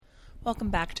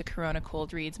Welcome back to Corona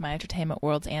Cold Reads, my entertainment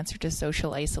world's answer to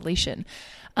social isolation.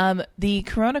 The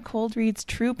Corona Cold Reads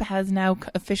troupe has now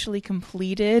officially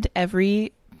completed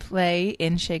every play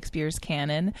in Shakespeare's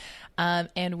canon,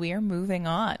 and we are moving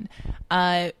on.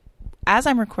 As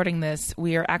I'm recording this,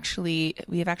 we have actually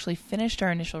finished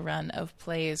our initial run of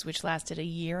plays, which lasted a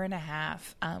year and a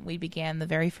half. We began the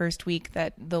very first week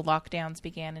that the lockdowns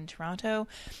began in Toronto,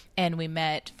 and we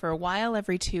met for a while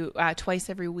twice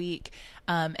every week,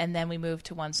 and then we moved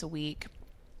to once a week.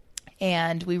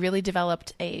 And we really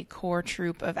developed a core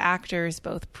troupe of actors,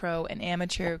 both pro and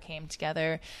amateur, who came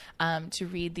together to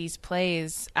read these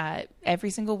plays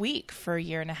every single week for a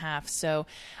year and a half. So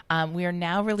we are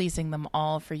now releasing them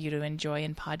all for you to enjoy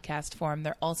in podcast form.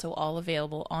 They're also all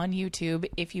available on YouTube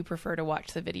if you prefer to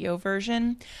watch the video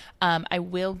version. I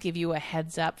will give you a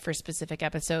heads up for specific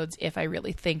episodes if I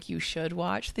really think you should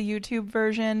watch the YouTube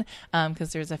version,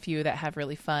 because there's a few that have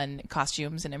really fun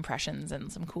costumes and impressions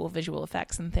and some cool visual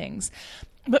effects and things.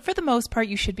 But for the most part,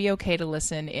 you should be okay to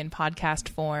listen in podcast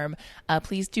form.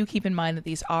 Please do keep in mind that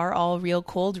these are all real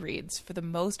cold reads. For the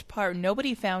most part,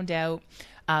 nobody found out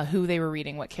who they were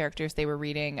reading, what characters they were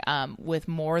reading, with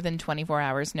more than 24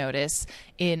 hours notice.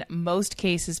 In most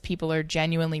cases, people are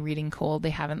genuinely reading cold.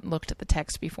 They haven't looked at the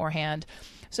text beforehand.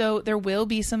 So there will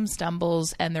be some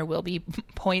stumbles, and there will be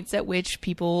points at which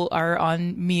people are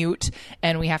on mute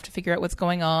and we have to figure out what's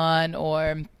going on,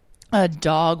 or a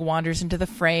dog wanders into the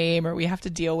frame, or we have to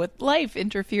deal with life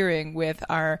interfering with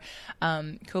our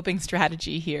coping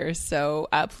strategy here. So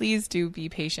please do be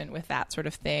patient with that sort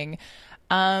of thing.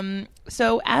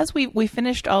 So as we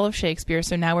finished all of Shakespeare,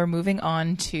 so now we're moving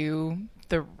on to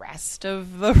the rest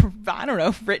of the,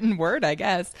 written word, I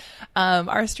guess.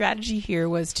 Our strategy here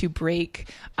was to break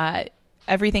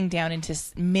everything down into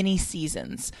mini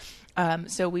seasons.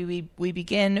 So we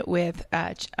begin with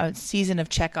a season of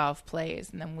Chekhov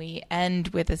plays, and then we end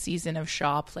with a season of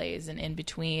Shaw plays, and in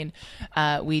between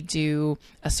we do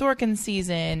a Sorkin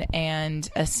season and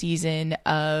a season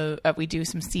of we do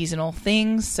some seasonal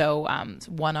things, so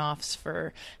one-offs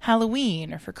for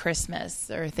Halloween or for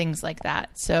Christmas or things like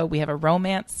that. So we have a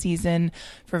romance season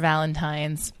for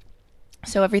Valentine's.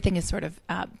 So everything is sort of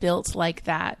built like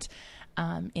that.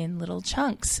 In little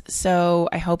chunks. So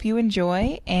I hope you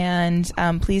enjoy, and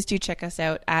please do check us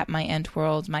out at My Ent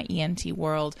World, My ENT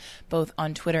World, both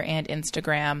on Twitter and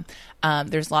Instagram.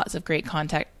 There's lots of great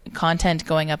content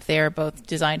going up there, both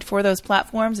designed for those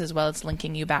platforms as well as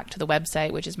linking you back to the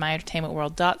website, which is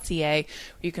myentertainmentworld.ca, where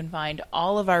you can find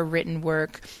all of our written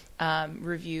work,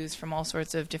 reviews from all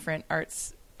sorts of different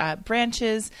arts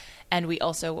branches, and we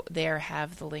also there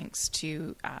have the links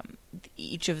to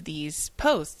each of these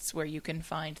posts where you can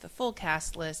find the full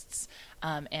cast lists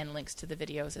and links to the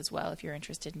videos as well if you're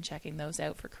interested in checking those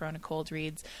out for Corona Cold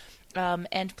Reads.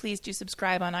 And please do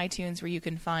subscribe on iTunes, where you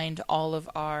can find all of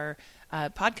our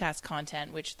podcast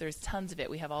content, which there's tons of it.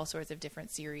 We have all sorts of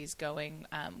different series going.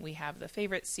 We have the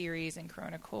favorite series in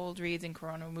Corona Cold Reads and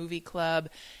Corona Movie Club,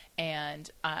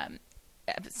 and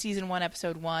Season 1,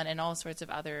 Episode 1, and all sorts of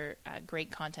other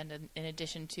great content in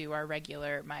addition to our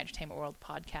regular My Entertainment World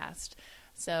podcast.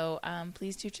 So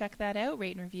please do check that out,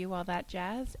 rate and review, all that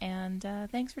jazz, and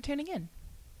thanks for tuning in.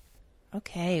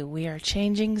 Okay, we are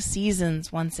changing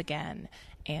seasons once again,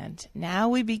 and now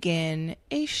we begin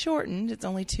a shortened, it's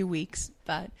only 2 weeks,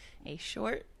 but a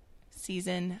short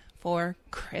season for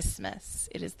Christmas.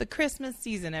 It is the Christmas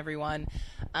season, everyone.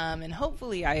 And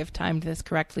hopefully I have timed this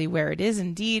correctly, where it is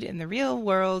indeed in the real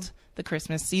world the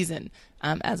Christmas season.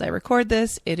 As I record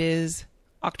this, it is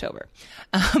October.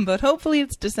 But hopefully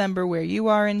it's December where you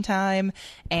are in time.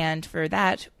 And for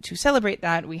that, to celebrate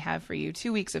that, we have for you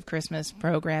 2 weeks of Christmas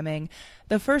programming,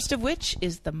 the first of which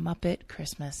is the Muppet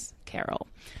Christmas Carol.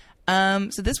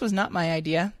 So this was not my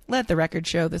idea. Let the record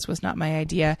show this was not my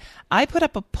idea. I put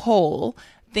up a poll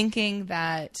thinking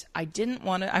that I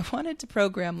wanted to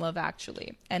program Love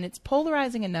Actually, and it's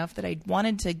polarizing enough that I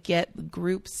wanted to get the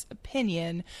group's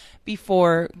opinion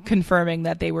before confirming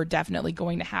that they were definitely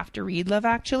going to have to read Love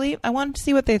Actually. I wanted to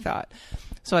see what they thought.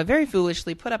 So I very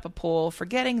foolishly put up a poll,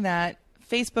 forgetting that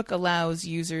Facebook allows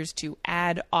users to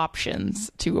add options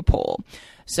to a poll.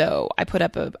 So I put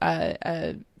up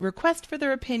a request for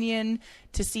their opinion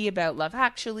to see about Love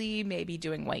Actually, maybe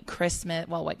doing White Christmas.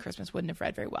 Well, White Christmas wouldn't have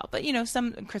read very well, but,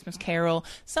 some Christmas Carol,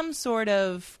 some sort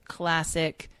of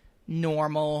classic,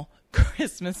 normal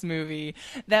Christmas movie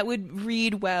that would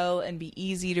read well and be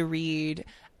easy to read,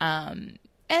 and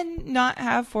not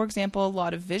have, for example, a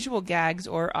lot of visual gags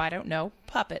or,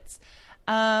 puppets.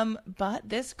 But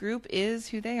this group is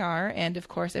who they are. And of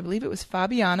course, I believe it was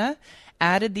Fabiana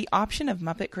added the option of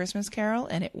Muppet Christmas Carol,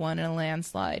 and it won in a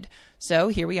landslide. So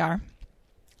here we are.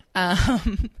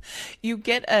 You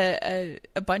get a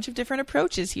bunch of different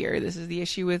approaches here. This is the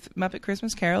issue with Muppet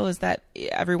Christmas Carol, is that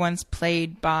everyone's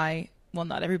played by, well,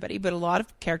 not everybody, but a lot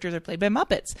of characters are played by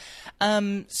Muppets.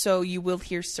 So you will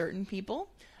hear certain people.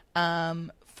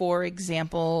 For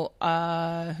example,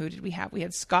 who did we have? We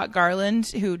had Scott Garland,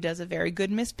 who does a very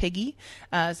good Miss Piggy.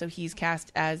 So he's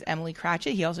cast as Emily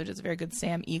Cratchit. He also does a very good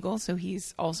Sam Eagle. So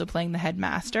he's also playing the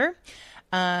headmaster.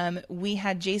 We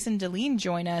had Jason Deline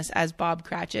join us as Bob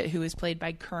Cratchit, who is played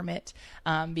by Kermit,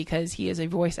 because he is a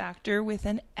voice actor with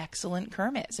an excellent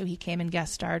Kermit. So he came and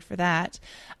guest starred for that.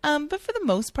 But for the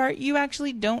most part, you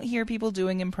actually don't hear people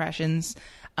doing impressions.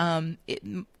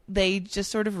 They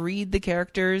just sort of read the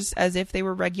characters as if they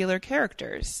were regular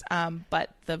characters. But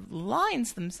the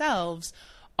lines themselves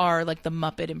are like the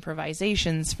Muppet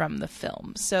improvisations from the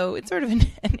film. So it's sort of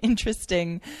an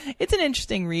interesting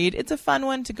read. It's a fun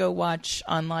one to go watch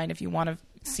online if you want to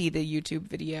see the YouTube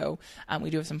video. We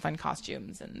do have some fun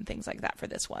costumes and things like that for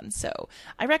this one. So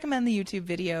I recommend the YouTube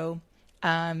video.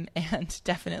 And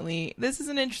definitely, this is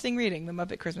an interesting reading, The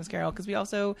Muppet Christmas Carol, because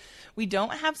we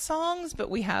don't have songs, but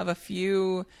we have a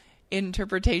few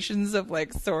interpretations of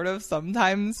like sort of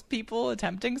sometimes people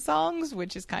attempting songs,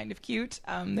 which is kind of cute.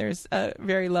 There's a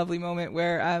very lovely moment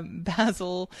where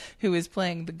Basil, who is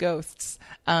playing the ghosts,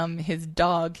 his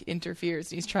dog interferes.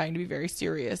 He's trying to be very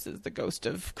serious as the ghost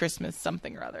of Christmas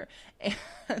something or other, and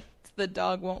the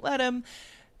dog won't let him.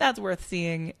 That's worth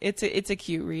seeing. It's a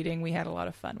cute reading. We had a lot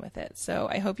of fun with it. So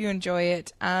I hope you enjoy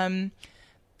it.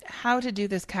 How to do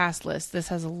this cast list. This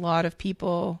has a lot of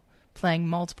people playing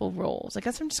multiple roles. I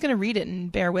guess I'm just going to read it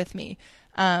and bear with me.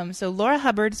 So Laura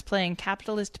Hubbard is playing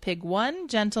Capitalist Pig 1,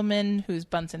 Gentleman, who's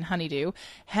Bunsen Honeydew,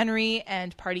 Henry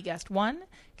and Party Guest 1.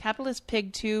 Capitalist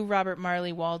Pig 2, Robert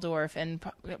Marley Waldorf, and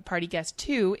Party Guest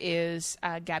 2 is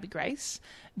Gabby Grice.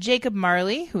 Jacob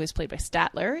Marley, who is played by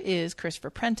Statler, is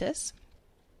Christopher Prentice.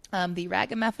 The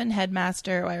Ragamuffin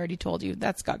headmaster, I already told you,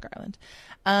 that's Scott Garland.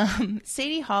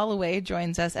 Sadie Holloway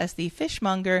joins us as the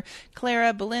fishmonger,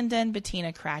 Clara, Belinda, and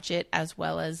Bettina Cratchit, as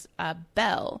well as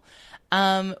Belle,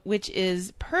 which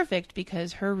is perfect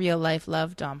because her real-life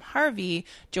love, Dom Harvey,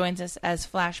 joins us as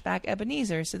Flashback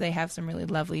Ebenezer, so they have some really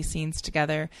lovely scenes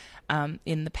together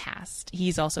in the past.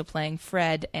 He's also playing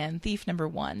Fred and Thief Number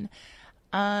 1.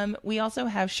 We also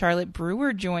have Charlotte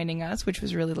Brewer joining us, which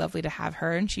was really lovely to have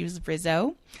her, and she was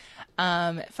Rizzo.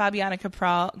 Fabiana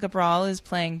Cabral is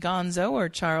playing Gonzo or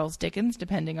Charles Dickens,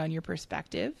 depending on your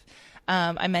perspective.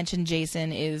 I mentioned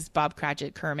Jason is Bob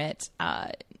Cratchit Kermit.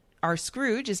 Our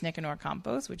Scrooge is Nicanor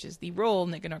Campos, which is the role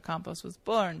Nicanor Campos was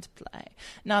born to play.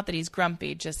 Not that he's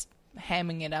grumpy, just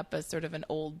hamming it up as sort of an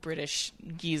old British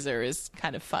geezer is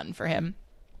kind of fun for him.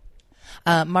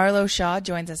 Marlo Shaw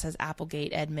joins us as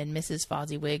Applegate Edmund, Mrs.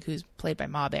 Fozziwig, who's played by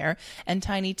Ma Bear, and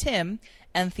Tiny Tim,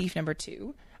 and Thief Number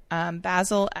 2.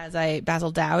 Basil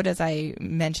Dowd, as I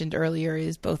mentioned earlier,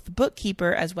 is both the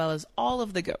bookkeeper as well as all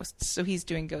of the ghosts. So he's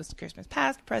doing Ghost of Christmas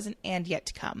Past, Present, and Yet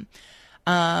to Come.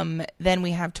 Then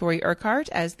we have Tori Urquhart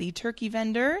as the turkey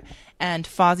vendor, and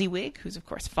Fozziwig, who's of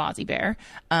course Fozzie Bear,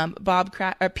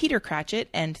 Peter Cratchit,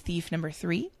 and Thief Number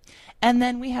 3. And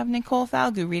then we have Nicole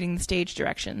Falgu reading the stage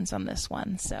directions on this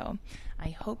one. So I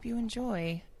hope you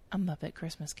enjoy A Muppet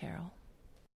Christmas Carol.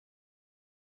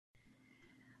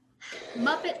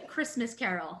 Muppet Christmas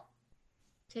Carol.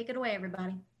 Take it away,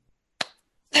 everybody.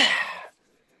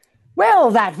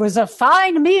 Well, that was a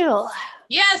fine meal.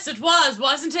 Yes, it was,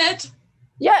 wasn't it?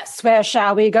 Yes, where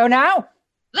shall we go now?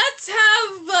 Let's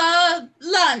have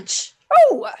lunch.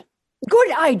 Oh,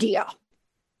 good idea.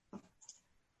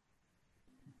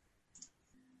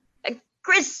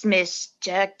 Christmas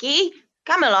turkey.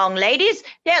 Come along, ladies.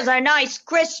 There's a nice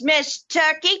Christmas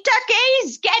turkey.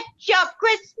 Turkeys, get your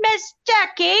Christmas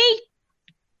turkey.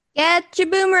 Get your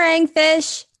boomerang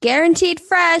fish. Guaranteed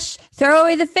fresh. Throw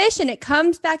away the fish and it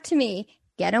comes back to me.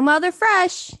 Get 'em while they're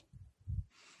fresh.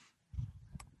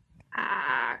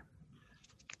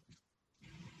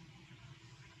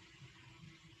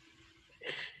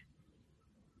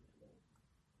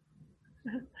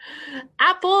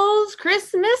 Apples,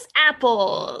 Christmas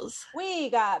apples. We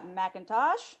got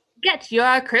Macintosh. Get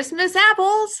your Christmas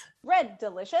apples. Red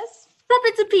Delicious.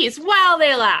 Tuppence apiece while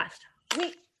they last.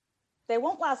 They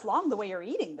won't last long the way you're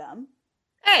eating them.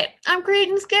 Hey, I'm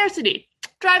creating scarcity.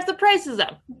 Drives the prices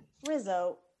up.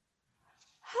 Rizzo.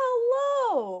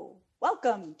 Hello.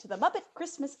 Welcome to the Muppet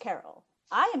Christmas Carol.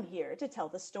 I am here to tell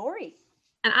the story.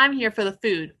 And I'm here for the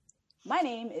food. My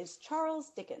name is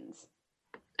Charles Dickens.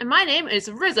 And my name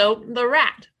is Rizzo the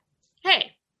Rat.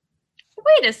 Hey,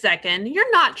 wait a second.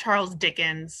 You're not Charles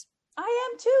Dickens. I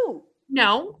am too.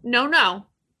 No.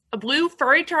 A blue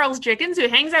furry Charles Dickens who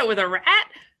hangs out with a rat?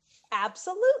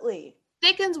 Absolutely.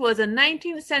 Dickens was a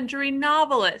 19th century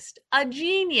novelist, a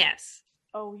genius.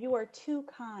 Oh, you are too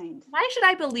kind. Why should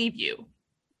I believe you?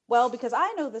 Well, because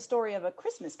I know the story of A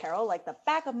Christmas Carol like the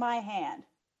back of my hand.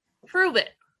 Prove it.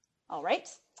 All right.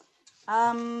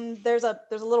 There's a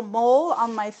little mole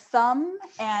on my thumb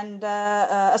and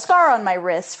a scar on my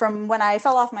wrist from when I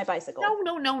fell off my bicycle.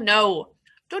 No.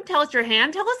 Don't tell us your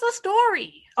hand. Tell us the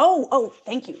story. Oh,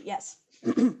 thank you. Yes.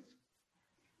 The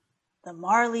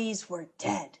Marleys were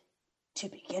dead to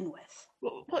begin with.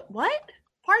 What?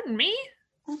 Pardon me?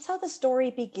 That's how the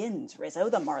story begins, Rizzo.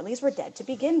 The Marleys were dead to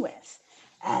begin with.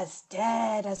 As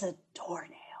dead as a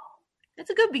doornail. That's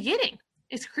a good beginning.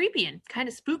 It's creepy and kind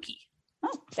of spooky.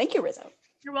 Oh, thank you, Rizzo.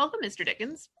 You're welcome, Mr.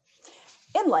 Dickens.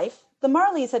 In life, the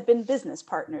Marleys had been business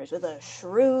partners with a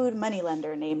shrewd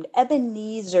moneylender named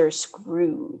Ebenezer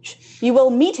Scrooge. You will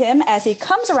meet him as he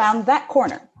comes around that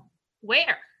corner.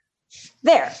 Where?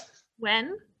 There.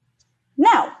 When?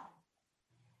 Now.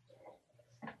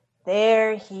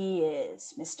 There he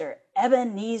is, Mr.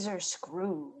 Ebenezer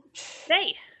Scrooge.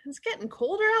 Hey, it's getting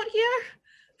colder out here.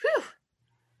 Whew.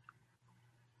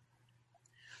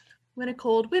 When a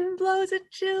cold wind blows,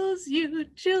 it chills you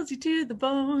to the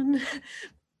bone.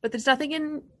 But there's nothing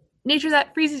in nature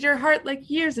that freezes your heart like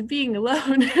years of being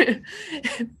alone.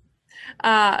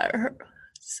 Her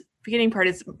beginning part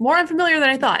is more unfamiliar than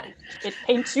I thought. It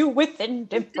paints you with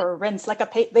indifference like a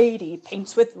lady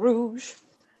paints with rouge.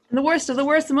 And the worst of the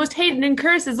worst, the most hated and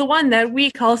cursed is the one that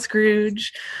we call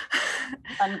Scrooge.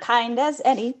 Unkind as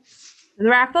any. The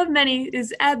wrath of many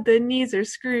is Ebenezer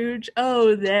Scrooge.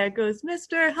 Oh, there goes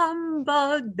Mr.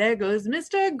 Humbug. There goes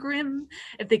Mr. Grim.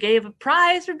 If they gave a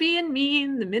prize for being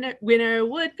mean, the winner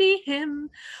would be him.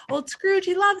 Old Scrooge,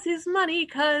 he loves his money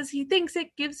 'cause he thinks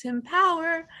it gives him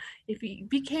power. If he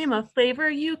became a flavor,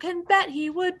 you can bet he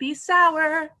would be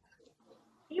sour.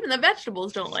 Even the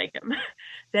vegetables don't like him.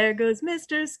 There goes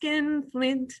Mr.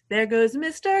 Skinflint. There goes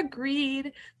Mr.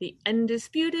 Greed, the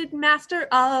undisputed master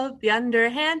of the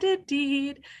underhanded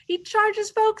deed. He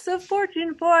charges folks a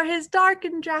fortune for his dark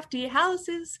and drafty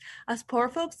houses. Us poor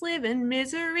folks live in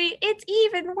misery. It's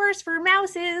even worse for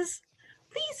mouses.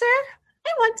 Please, sir,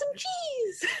 I want some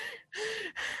cheese.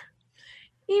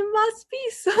 He must be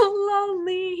so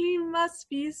lonely. He must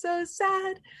be so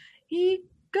sad. He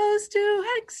goes to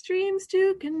extremes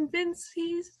to convince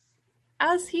he's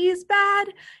bad.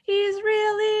 He's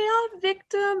really a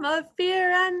victim of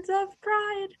fear and of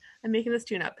pride. I'm making this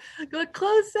tune up. Look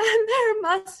close and there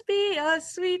must be a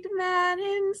sweet man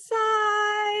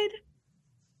inside.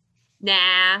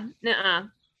 Nuh-uh.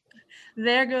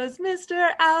 There goes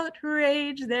Mr.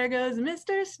 Outrage. There goes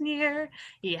Mr. Sneer.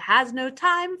 He has no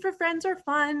time for friends or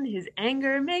fun. His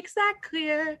anger makes that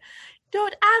clear.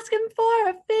 Don't ask him for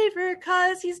a favor,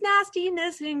 'cause his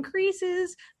nastiness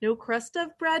increases. No crust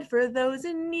of bread for those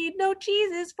in need, no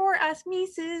cheeses for us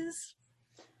Mises.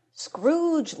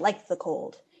 Scrooge liked the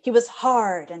cold. He was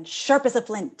hard and sharp as a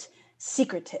flint,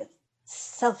 secretive,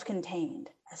 self-contained,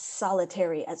 as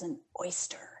solitary as an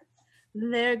oyster.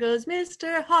 There goes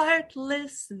Mr.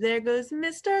 Heartless, there goes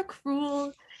Mr.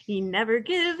 Cruel. He never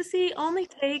gives, he only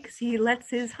takes, he lets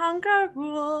his hunger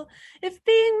rule. If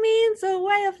being mean's a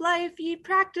way of life, he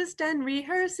practiced and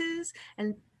rehearses,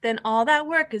 and then all that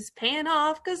work is paying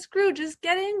off, 'cause Scrooge is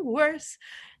getting worse.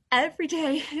 Every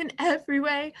day, in every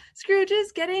way, Scrooge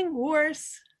is getting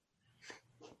worse.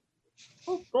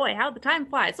 Oh boy, how the time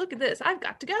flies. Look at this, I've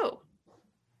got to go.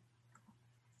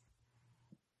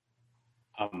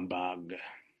 Humbug.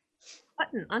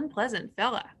 What an unpleasant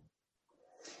fella.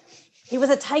 He was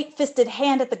a tight-fisted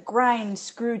hand at the grind,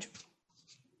 Scrooge.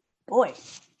 Boy,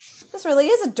 this really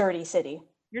is a dirty city.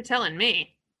 You're telling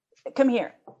me. Come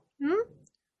here.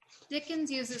 Dickens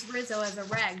uses Rizzo as a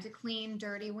rag to clean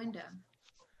dirty window.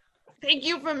 Thank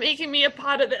you for making me a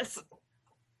part of this.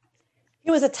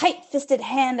 He was a tight-fisted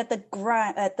hand at the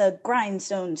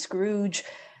grindstone, Scrooge.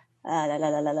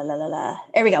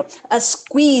 There we go. A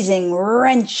squeezing,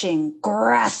 wrenching,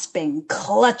 grasping,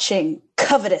 clutching,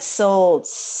 covetous old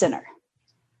sinner.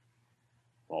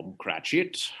 Bob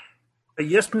Cratchit.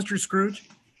 Yes, Mr. Scrooge?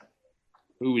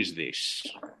 Who is this?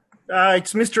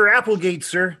 It's Mr. Applegate,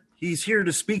 sir. He's here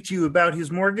to speak to you about his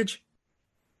mortgage.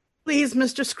 Please,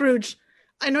 Mr. Scrooge.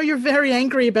 I know you're very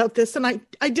angry about this, and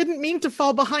I didn't mean to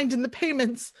fall behind in the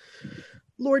payments.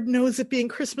 Lord knows it being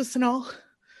Christmas and all.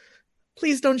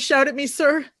 Please don't shout at me,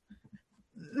 sir.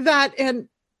 That and,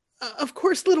 of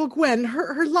course, little Gwen,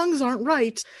 her lungs aren't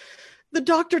right. The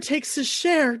doctor takes his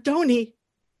share, don't he?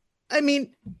 I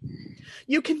mean,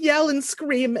 you can yell and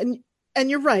scream, and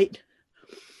you're right.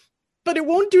 But it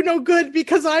won't do no good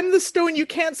because I'm the stone you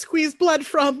can't squeeze blood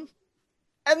from.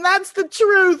 And that's the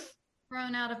truth.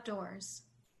 Thrown out of doors.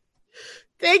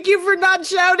 Thank you for not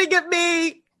shouting at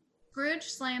me. Scrooge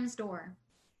slams door.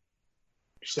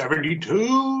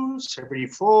 72,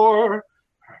 74.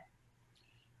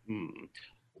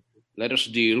 Let us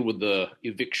deal with the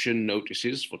eviction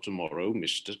notices for tomorrow,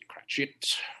 Mr.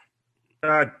 Cratchit.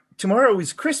 Tomorrow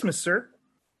is Christmas, sir.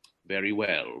 Very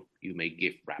well. You may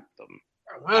gift wrap them.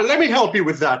 Let me help you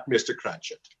with that, Mr.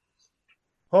 Cratchit.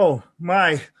 Oh,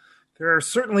 my. There are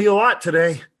certainly a lot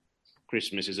today.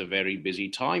 Christmas is a very busy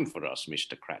time for us,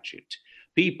 Mr. Cratchit.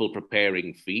 People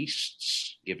preparing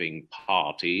feasts, giving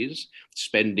parties,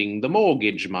 spending the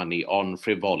mortgage money on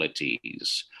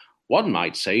frivolities. One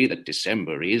might say that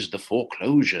December is the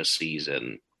foreclosure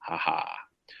season. Ha.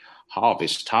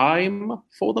 Harvest time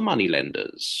for the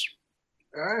moneylenders.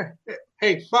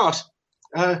 Hey, boss.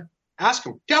 Ask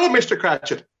him. Tell him, Mr.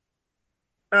 Cratchit.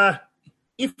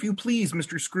 If you please,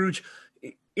 Mr. Scrooge,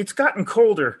 it's gotten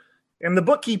colder, and the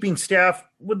bookkeeping staff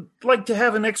would like to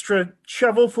have an extra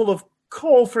shovel full of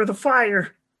coal for the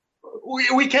fire.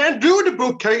 We can't do the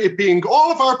bookkeeping.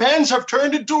 All of our pens have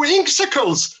turned into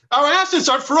inksicles. Our assets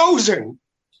are frozen.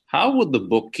 How would the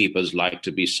bookkeepers like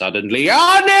to be suddenly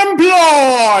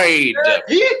unemployed?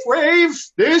 Heat wave.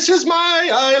 This is my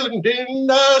island in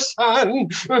the sun.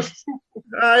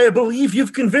 I believe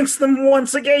you've convinced them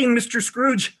once again, Mr.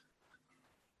 Scrooge.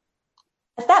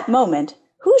 At that moment,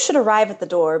 who should arrive at the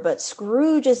door but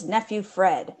Scrooge's nephew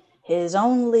Fred, his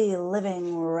only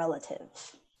living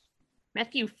relative.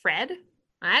 Nephew Fred?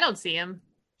 I don't see him.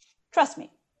 Trust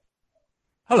me.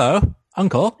 Hello,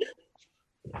 Uncle.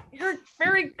 You're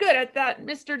very good at that,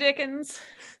 Mr. Dickens.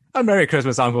 A Merry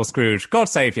Christmas, Uncle Scrooge. God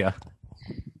save you.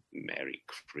 Merry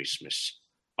Christmas.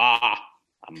 Bah,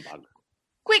 humbug.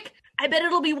 Quick, I bet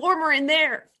it'll be warmer in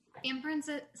there.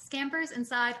 Scampers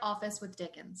inside office with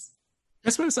Dickens.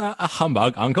 This was a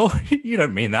humbug, Uncle. You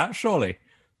don't mean that, surely.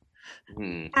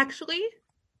 Actually,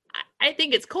 I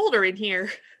think it's colder in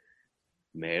here.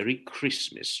 Merry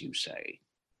Christmas, you say?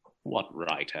 What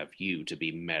right have you to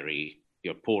be merry?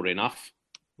 You're poor enough.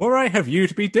 What right have you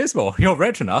to be dismal? You're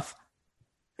rich enough.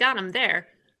 Got him there.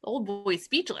 The old boy's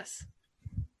speechless.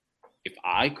 If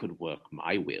I could work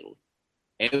my will,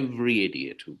 every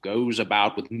idiot who goes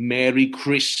about with Merry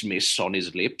Christmas on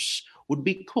his lips would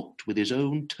be cooked with his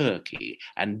own turkey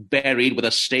and buried with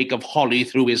a stake of holly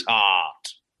through his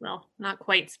heart. Well, not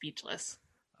quite speechless.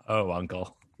 Oh,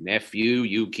 Uncle. Nephew,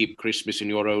 you keep Christmas in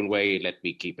your own way. Let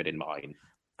me keep it in mine.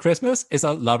 Christmas is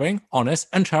a loving, honest,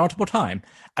 and charitable time.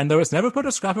 And though it's never put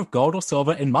a scrap of gold or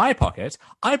silver in my pocket,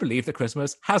 I believe that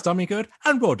Christmas has done me good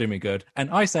and will do me good.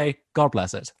 And I say, God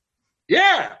bless it.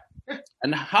 Yeah!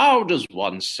 And how does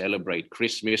one celebrate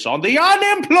Christmas on the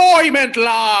unemployment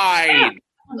line?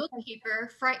 Bookkeeper,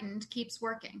 frightened, keeps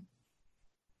working.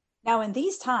 Now, in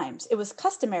these times, it was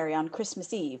customary on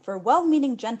Christmas Eve for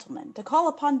well-meaning gentlemen to call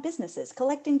upon businesses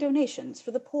collecting donations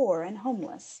for the poor and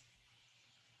homeless.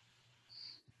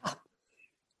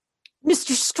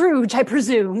 Mr. Scrooge, I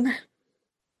presume.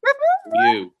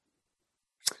 You.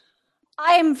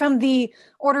 I am from the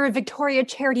Order of Victoria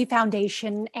Charity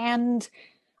Foundation, and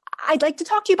I'd like to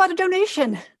talk to you about a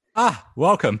donation. Ah,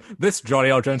 welcome. This jolly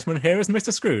old gentleman here is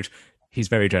Mr. Scrooge. He's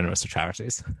very generous to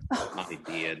charities. My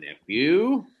dear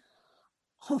nephew.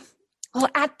 Well,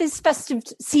 at this festive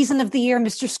season of the year,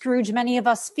 Mr. Scrooge, many of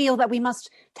us feel that we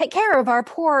must take care of our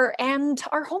poor and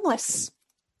our homeless.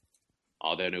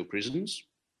 Are there no prisons?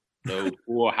 No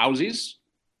poor houses?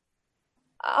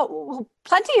 Well,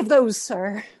 plenty of those,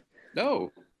 sir.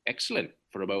 No. Excellent.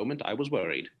 For a moment, I was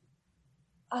worried.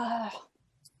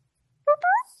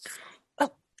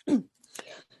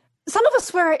 Some of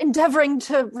us were endeavoring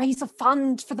to raise a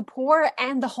fund for the poor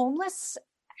and the homeless.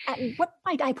 What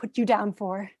might I put you down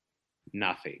for?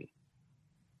 Nothing.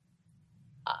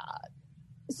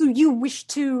 So you wish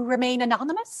to remain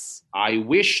anonymous? I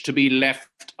wish to be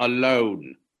left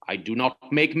alone. I do not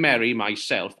make merry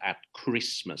myself at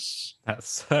Christmas. That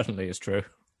certainly is true.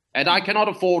 And I cannot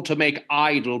afford to make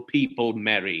idle people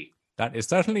merry. That is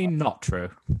certainly not true.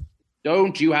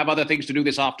 Don't you have other things to do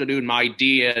this afternoon, my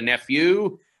dear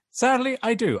nephew? Certainly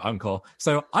I do, Uncle.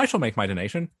 So I shall make my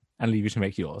donation and leave you to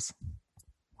make yours.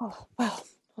 Oh, well,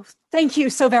 thank you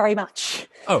so very much.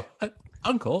 Oh,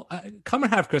 Uncle, come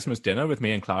and have Christmas dinner with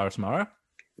me and Clara tomorrow.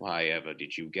 Why ever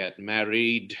did you get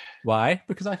married? Why?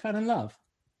 Because I fell in love.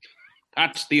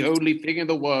 That's the only thing in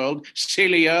the world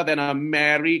sillier than a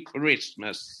Merry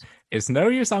Christmas. It's no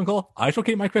use, Uncle. I shall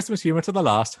keep my Christmas humor to the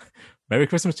last. Merry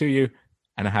Christmas to you,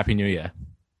 and a Happy New Year.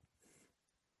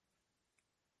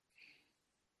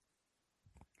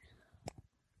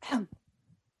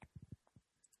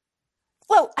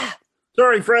 Well,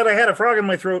 sorry, Fred, I had a frog in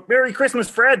my throat. Merry Christmas,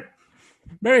 Fred.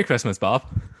 Merry Christmas, Bob.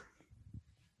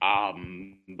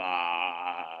 Humbug.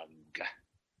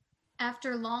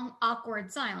 After long,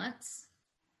 awkward silence,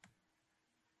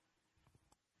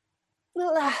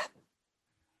 Well,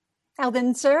 now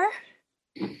then, sir,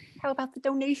 how about the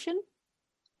donation?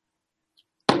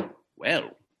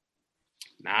 Well,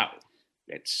 now,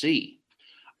 let's see.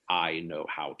 I know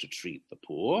how to treat the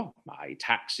poor. My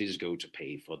taxes go to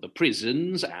pay for the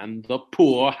prisons and the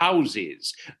poor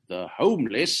houses. The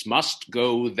homeless must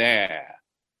go there.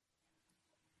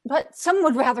 But some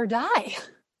would rather die.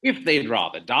 If they'd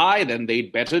rather die, then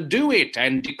they'd better do it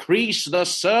and decrease the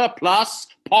surplus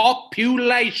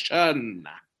population.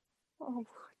 Oh,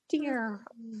 dear.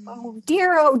 Oh,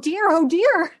 dear, oh, dear, oh,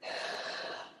 dear.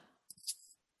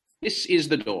 This is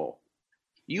the door.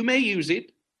 You may use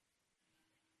it.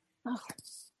 Oh.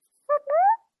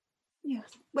 Yeah.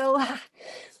 Well,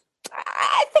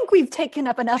 I think we've taken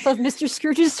up enough of Mr.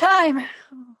 Scrooge's time.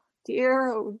 Oh,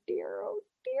 dear, oh, dear, oh,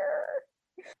 dear.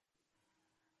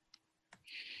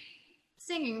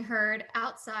 singing heard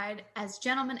outside as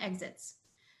gentleman exits.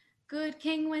 Good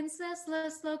King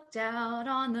Wenceslas looked out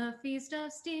on the feast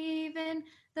of Stephen,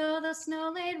 though the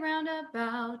snow laid round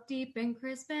about, deep and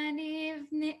crisp and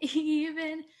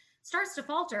even, starts to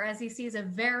falter as he sees a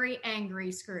very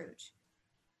angry Scrooge.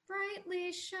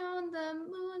 Brightly shone the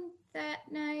moon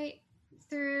that night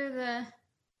through the...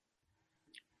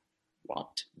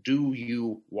 What do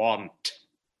you want?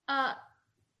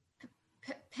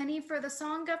 Penny for the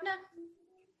song, Governor?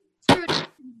 Scrooge opens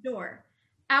the door.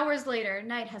 Hours later,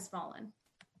 night has fallen.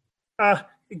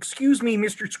 Excuse me,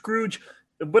 Mr. Scrooge,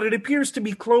 but it appears to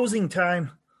be closing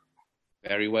time.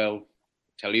 Very well.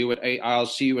 I'll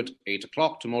see you at 8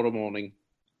 o'clock tomorrow morning.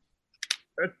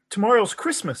 Tomorrow's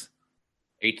Christmas.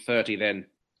 8:30 then.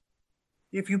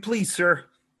 If you please, sir.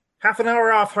 Half an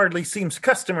hour off hardly seems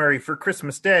customary for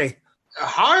Christmas Day.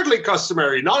 Hardly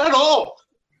customary, not at all.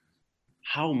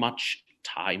 How much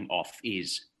time off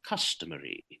is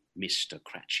customary, Mr.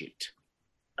 Cratchit?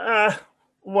 The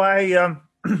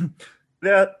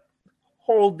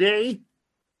whole day?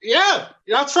 Yeah,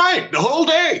 that's right, the whole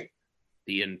day.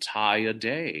 The entire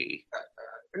day?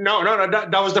 No,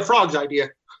 that was the frog's idea.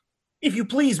 If you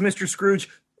please, Mr. Scrooge,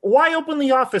 why open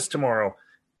the office tomorrow?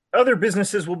 Other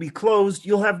businesses will be closed.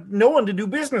 You'll have no one to do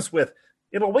business with.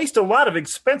 It'll waste a lot of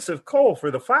expensive coal for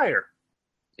the fire.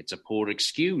 It's a poor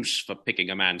excuse for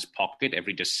picking a man's pocket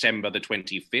every December the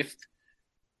 25th.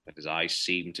 But as I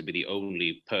seem to be the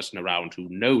only person around who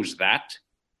knows that,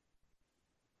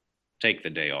 take the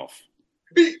day off.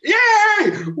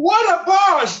 Yay! What a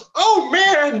boss! Oh,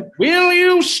 man! Will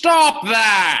you stop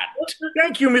that?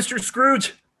 Thank you, Mr.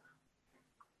 Scrooge.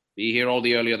 Be here all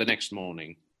the earlier the next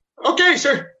morning. Okay,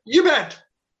 sir. You bet.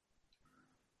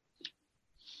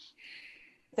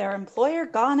 Their employer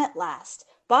gone at last,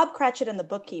 Bob Cratchit and the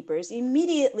bookkeepers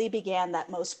immediately began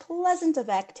that most pleasant of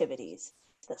activities,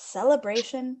 the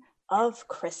celebration of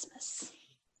Christmas.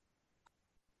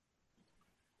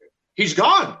 He's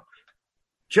gone.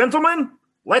 Gentlemen,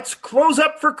 let's close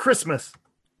up for Christmas.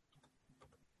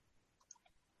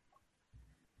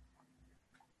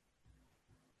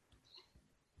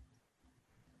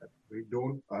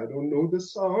 I don't know the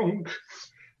song.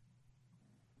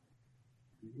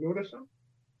 You know the song?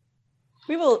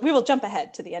 We will jump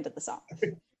ahead to the end of the song.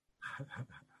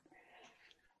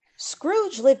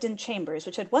 Scrooge lived in chambers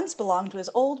which had once belonged to his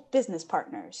old business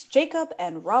partners, Jacob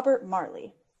and Robert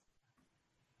Marley.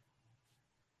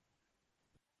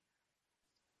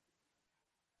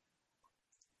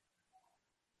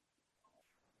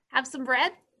 Have some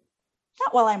bread?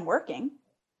 Not while I'm working.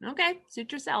 Okay,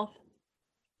 suit yourself.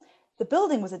 The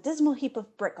building was a dismal heap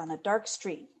of brick on a dark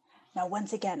street. Now,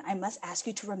 once again, I must ask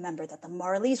you to remember that the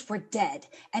Marleys were dead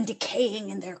and decaying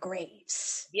in their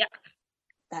graves. Yep.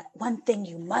 That one thing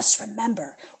you must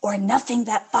remember, or nothing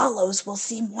that follows will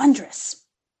seem wondrous.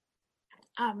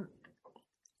 Why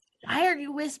are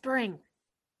you whispering?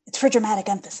 It's for dramatic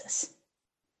emphasis.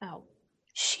 Oh.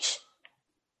 Shh.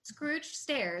 Scrooge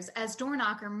stares as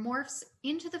Doorknocker morphs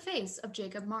into the face of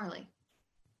Jacob Marley.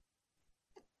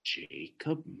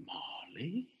 Jacob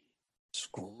Marley?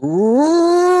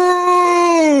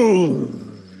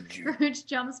 Scrooge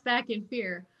jumps back in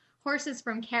fear. Horses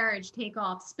from carriage take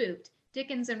off, spooked.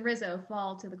 Dickens and Rizzo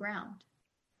fall to the ground.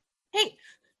 Hey,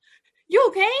 you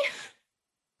okay?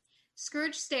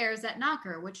 Scrooge stares at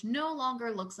Knocker, which no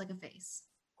longer looks like a face.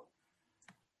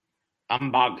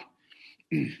 Humbug.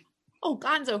 Oh,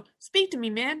 Gonzo, speak to me,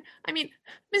 man. I mean,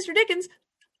 Mr. Dickens,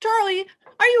 Charlie,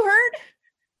 are you hurt?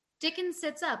 Dickens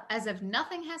sits up as if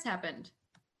nothing has happened.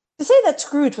 To say that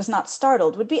Scrooge was not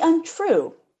startled would be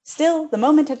untrue. Still, the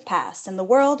moment had passed, and the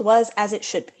world was as it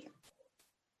should be.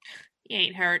 He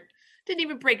ain't hurt. Didn't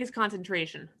even break his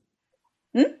concentration.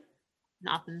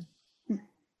 Nothing.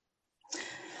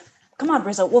 Come on,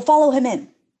 Rizzo. We'll follow him in.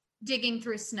 Digging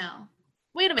through snow.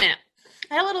 Wait a minute.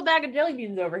 I had a little bag of jelly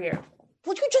beans over here.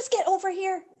 Would you just get over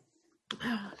here?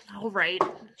 All right.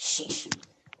 Sheesh.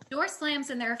 Door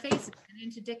slams in their faces and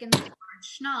into Dickens' large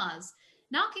schnoz,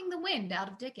 knocking the wind out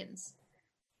of Dickens.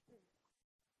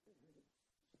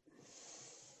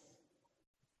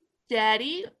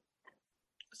 Steady.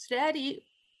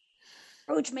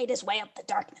 Scrooge made his way up the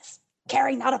darkness,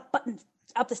 carrying not a button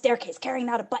up the staircase, carrying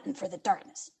not a button for the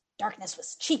darkness. Darkness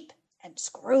was cheap, and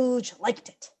Scrooge liked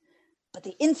it. But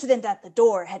the incident at the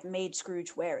door had made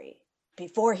Scrooge wary.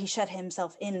 Before he shut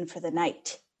himself in for the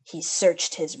night, he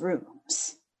searched his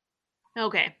rooms.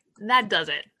 Okay, that does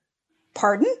it.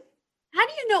 Pardon? How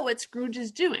do you know what Scrooge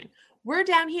is doing? We're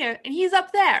down here, and he's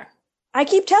up there. I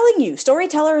keep telling you,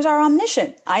 storytellers are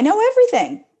omniscient. I know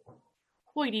everything.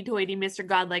 Hoity-toity, Mr.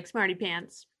 Godlike Smarty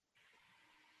Pants.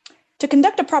 To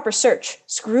conduct a proper search,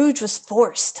 Scrooge was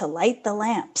forced to light the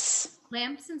lamps.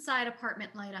 Lamps inside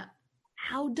apartment light up.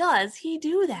 How does he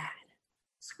do that?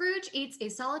 Scrooge eats a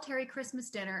solitary Christmas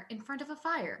dinner in front of a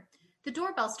fire. The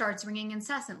doorbell starts ringing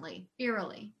incessantly,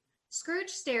 eerily. Scrooge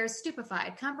stares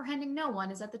stupefied, comprehending no one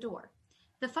is at the door.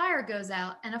 The fire goes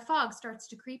out, and a fog starts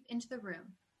to creep into the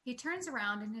room. He turns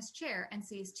around in his chair and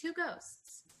sees two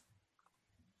ghosts.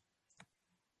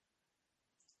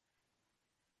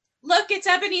 Look, it's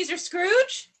Ebenezer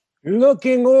Scrooge.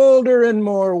 Looking older and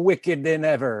more wicked than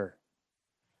ever.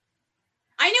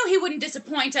 I knew he wouldn't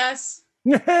disappoint us.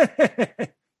 Who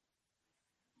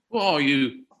are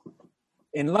you?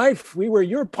 In life, we were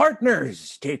your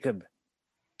partners, Jacob.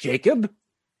 Jacob?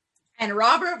 And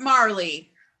Robert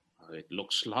Marley. It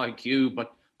looks like you,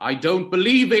 but I don't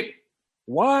believe it.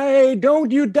 Why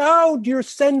don't you doubt your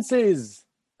senses?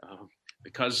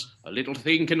 Because a little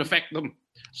thing can affect them.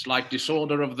 Slight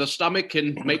disorder of the stomach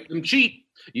can make them cheat.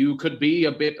 You could be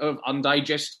a bit of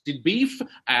undigested beef,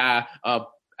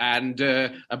 and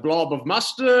a blob of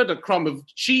mustard, a crumb of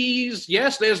cheese.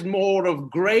 Yes, there's more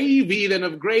of gravy than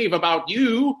of grave about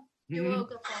you. More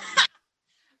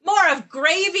of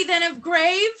gravy than of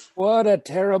grave? What a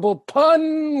terrible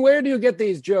pun. Where do you get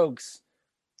these jokes?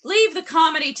 Leave the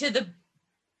comedy to the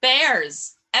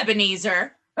bears,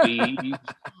 Ebenezer. Please,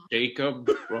 Jacob,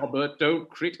 Robert, don't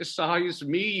criticize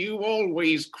me. You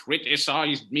always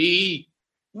criticized me.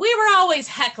 We were always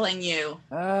heckling you.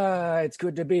 It's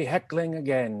good to be heckling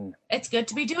again. It's good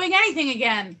to be doing anything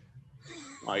again.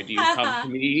 Why do you come to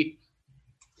me?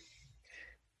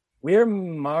 We're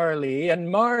Marley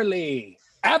and Marley.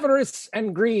 Avarice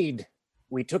and greed.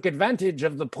 We took advantage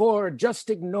of the poor, just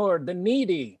ignored the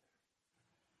needy.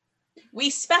 We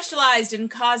specialized in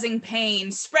causing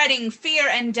pain, spreading fear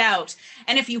and doubt,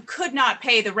 and if you could not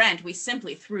pay the rent, we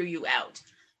simply threw you out.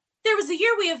 There was the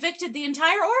year we evicted the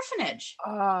entire orphanage.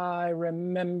 I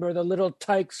remember the little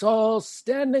tykes all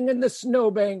standing in the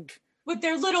snowbank. With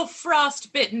their little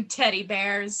frost-bitten teddy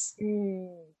bears.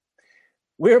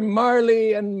 We're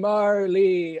Marley and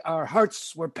Marley. Our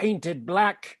hearts were painted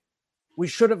black. We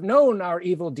should have known our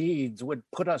evil deeds would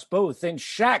put us both in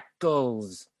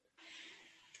shackles.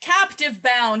 Captive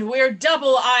bound, we're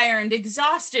double ironed,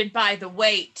 exhausted by the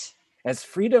weight. As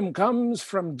freedom comes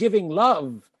from giving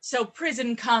love, so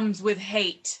prison comes with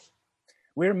hate.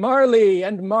 We're Marley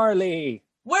and Marley.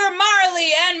 We're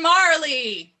Marley and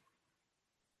Marley.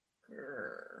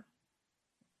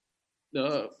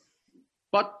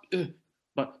 But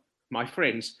my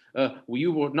friends,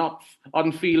 you were not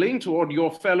unfeeling toward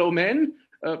your fellow men.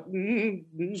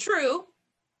 True.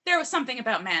 There was something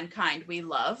about mankind we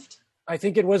loved. I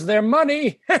think it was their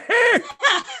money.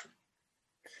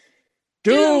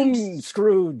 Doomed,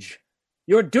 Scrooge.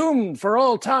 You're doomed for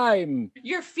all time.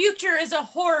 Your future is a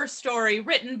horror story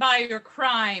written by your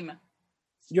crime.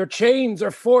 Your chains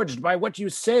are forged by what you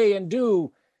say and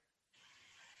do.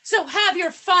 So have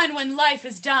your fun when life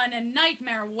is done and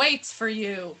nightmare waits for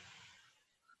you.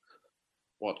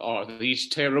 What are these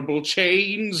terrible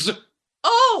chains?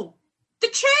 Oh, the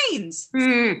chains!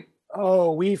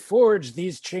 Oh, we forged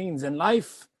these chains in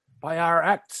life by our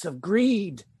acts of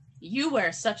greed. You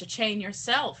wear such a chain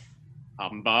yourself.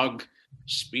 Humbug.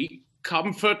 Speak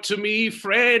comfort to me,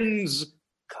 friends.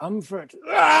 Comfort?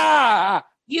 Ah!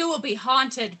 You will be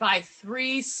haunted by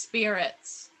 3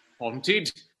 spirits. Haunted?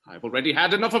 I've already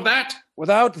had enough of that.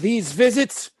 Without these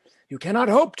visits, you cannot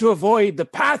hope to avoid the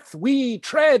path we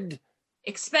tread.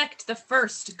 Expect the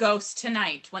first ghost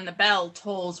tonight when the bell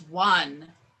tolls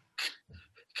 1.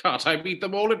 Can't I meet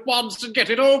them all at once and get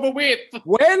it over with?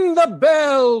 When the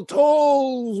bell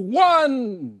tolls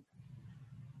 1,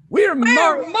 we're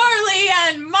Marley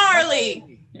and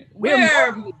Marley. We're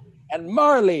Marley and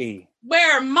Marley.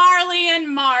 We're Marley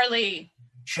and Marley.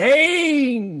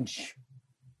 Change.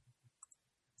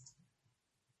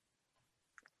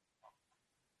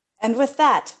 And with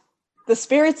that, the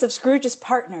spirits of Scrooge's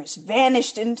partners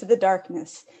vanished into the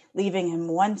darkness, leaving him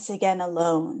once again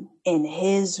alone in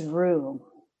his room.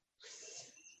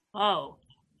 Oh,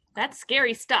 that's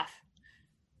scary stuff.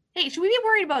 Hey, should we be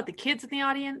worried about the kids in the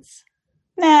audience?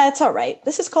 Nah, it's all right.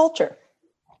 This is culture.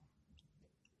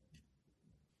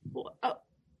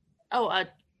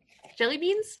 Jelly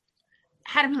beans?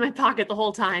 Had them in my pocket the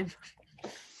whole time.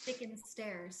 Dickens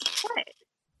stares. What?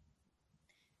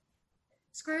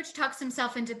 Scrooge tucks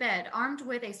himself into bed, armed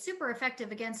with a super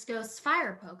effective against ghosts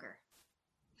fire poker.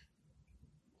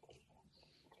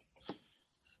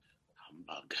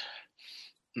 Humbug.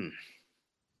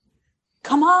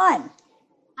 Come on.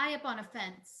 High up on a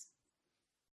fence.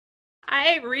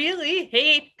 I really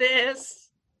hate this.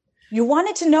 You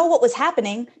wanted to know what was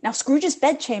happening. Now Scrooge's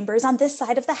bedchamber is on this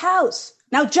side of the house.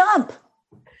 Now jump.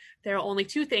 There are only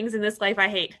two things in this life I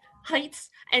hate. Heights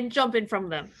and jumping from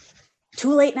them.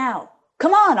 Too late now.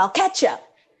 Come on, I'll catch you.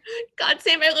 God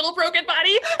save my little broken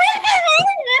body.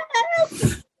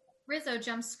 Rizzo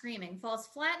jumps screaming, falls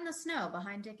flat in the snow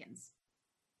behind Dickens.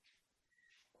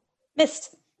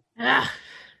 Missed.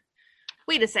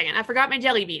 Wait a second, I forgot my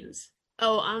jelly beans.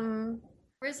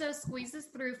 Rizzo squeezes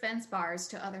through fence bars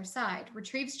to other side,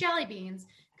 retrieves jelly beans,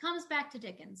 comes back to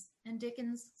Dickens, and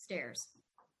Dickens stares.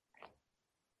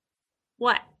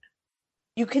 What?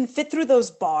 You can fit through those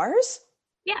bars?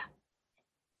 Yeah.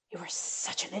 You are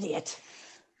such an idiot.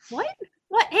 What?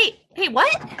 What? Hey,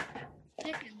 what?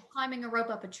 Dickens climbing a rope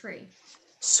up a tree.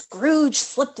 Scrooge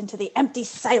slipped into the empty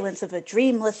silence of a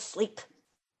dreamless sleep.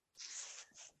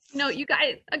 No, you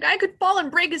guys, a guy could fall and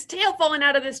break his tail falling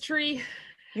out of this tree.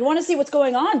 You want to see what's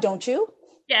going on, don't you?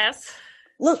 Yes.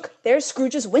 Look, there's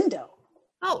Scrooge's window.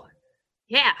 Oh,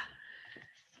 yeah.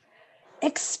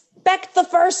 Expect the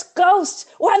first ghost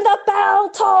when the bell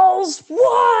tolls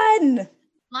 1!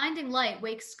 Blinding light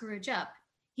wakes Scrooge up.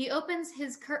 He opens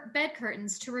his bed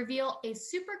curtains to reveal a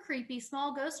super creepy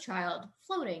small ghost child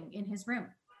floating in his room.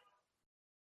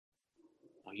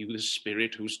 Are you the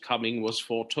spirit whose coming was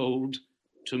foretold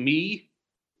to me?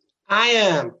 I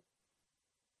am.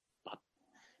 But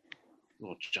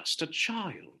you're just a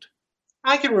child.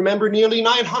 I can remember nearly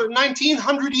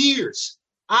 1900 years.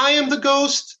 I am the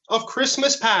ghost of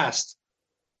Christmas past.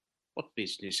 What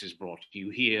business has brought you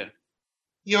here?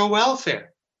 Your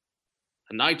welfare.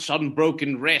 A night's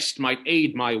unbroken rest might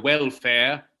aid my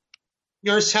welfare.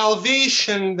 Your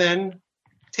salvation, then.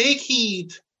 Take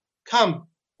heed. Come.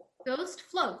 Ghost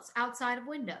floats outside of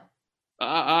window.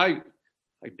 I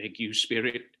beg you,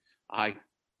 spirit. I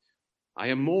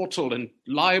am mortal and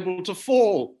liable to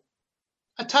fall.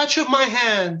 A touch of my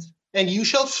hand, and you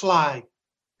shall fly.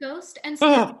 Ghost and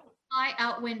spirit fly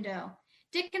out window.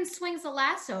 Dickens swings a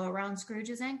lasso around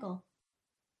Scrooge's ankle.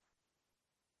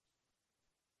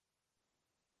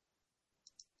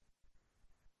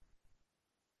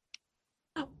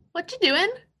 What you doing?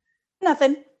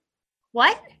 Nothing.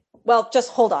 What? Well,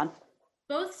 just hold on.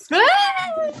 Both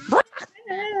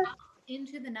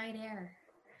into the night air.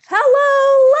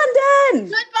 Hello, London!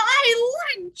 Goodbye,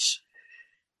 lunch!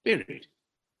 Spirit,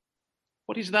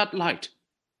 what is that light?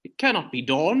 It cannot be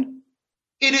dawn.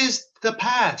 It is the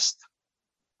past.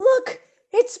 Look,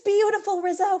 it's beautiful,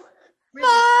 Rizzo.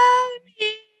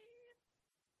 Mommy!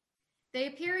 They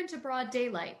appear into broad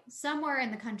daylight, somewhere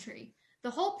in the country.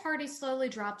 The whole party slowly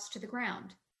drops to the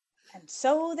ground. And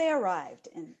so they arrived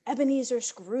in Ebenezer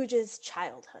Scrooge's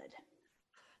childhood.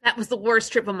 That was the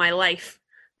worst trip of my life.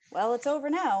 Well, it's over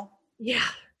now. Yeah,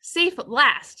 safe at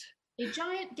last. A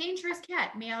giant, dangerous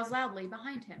cat meows loudly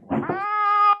behind him.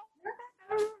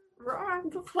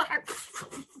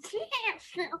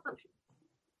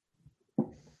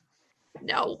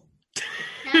 No.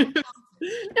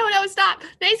 No, stop.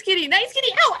 Nice kitty.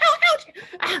 Ow, ouch.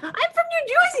 I'm from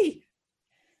New Jersey.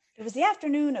 It was the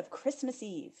afternoon of Christmas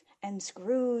Eve, and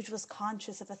Scrooge was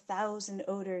conscious of 1,000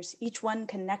 odors, each one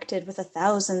connected with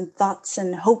 1,000 thoughts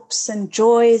and hopes and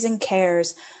joys and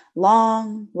cares,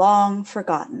 long, long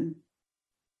forgotten.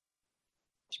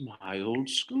 It's my old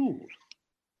school.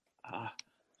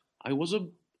 I was a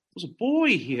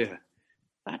boy here.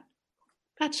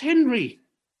 That's Henry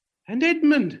and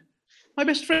Edmund, my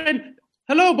best friend.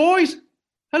 Hello, boys.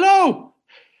 Hello.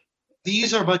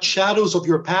 These are but shadows of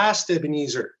your past,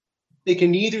 Ebenezer. They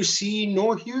can neither see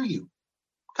nor hear you.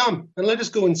 Come, and let us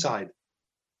go inside.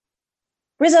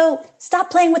 Rizzo,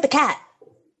 stop playing with the cat.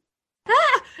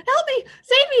 Help me!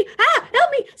 Save me!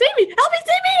 Help me! Save me! Help me!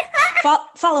 Save me!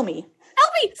 Follow me.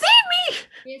 Help me! Save me!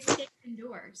 They escape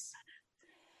indoors.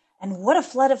 And what a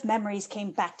flood of memories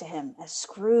came back to him as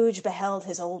Scrooge beheld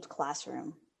his old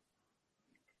classroom.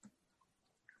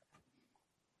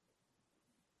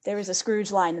 There was a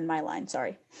Scrooge line in my line,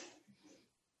 sorry.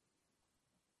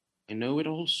 I know it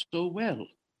all so well.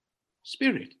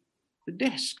 Spirit, the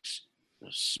desks,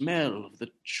 the smell of the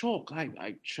chalk.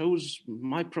 I chose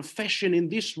my profession in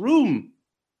this room.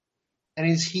 And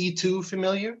is he too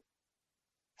familiar?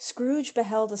 Scrooge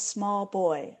beheld a small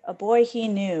boy, a boy he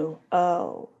knew,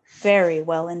 oh, very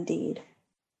well indeed.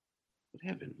 Good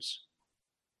heavens.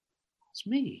 It's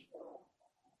me.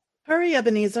 Hurry,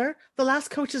 Ebenezer. The last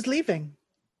coach is leaving.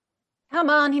 Come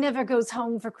on, he never goes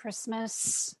home for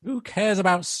Christmas. Who cares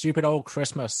about stupid old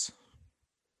Christmas?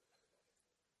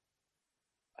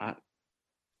 I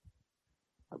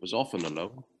was often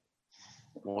alone.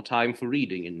 More time for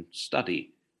reading and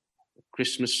study. The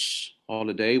Christmas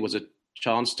holiday was a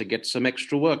chance to get some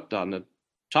extra work done, a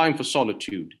time for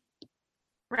solitude.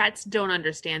 Rats don't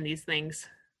understand these things.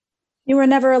 You were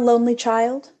never a lonely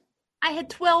child? I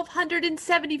had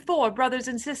 1,274 brothers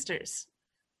and sisters.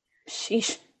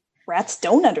 Sheesh. Rats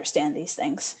don't understand these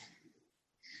things.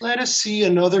 Let us see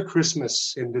another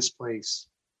Christmas in this place.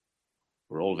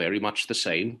 We're all very much the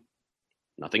same.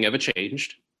 Nothing ever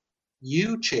changed.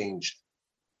 You changed.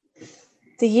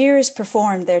 The years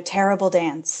performed their terrible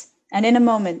dance, and in a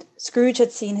moment, Scrooge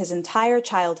had seen his entire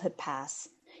childhood pass.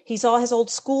 He saw his old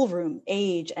schoolroom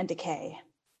age and decay.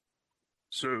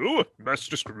 So,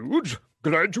 Master Scrooge,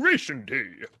 graduation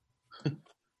day.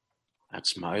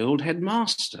 That's my old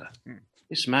headmaster.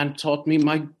 This man taught me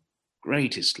my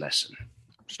greatest lesson.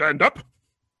 Stand up.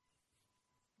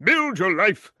 Build your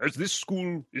life as this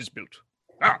school is built.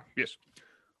 Ah, yes.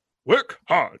 Work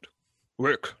hard.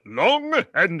 Work long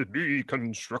and be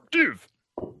constructive.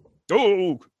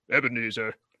 Oh,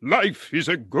 Ebenezer, life is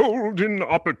a golden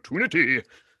opportunity.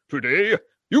 Today,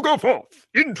 you go forth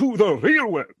into the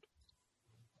real world.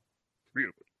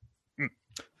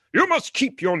 You must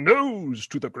keep your nose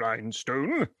to the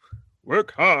grindstone.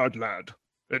 Work hard, lad,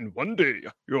 and one day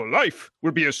your life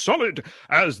will be as solid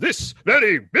as this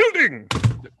very building.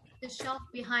 The shelf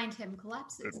behind him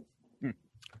collapses. Been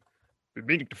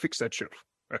meaning to fix that shelf.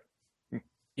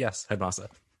 Yes, Headmaster.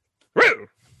 Well,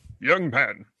 young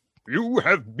man, you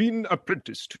have been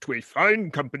apprenticed to a fine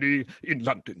company in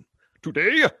London.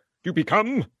 Today, you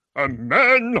become a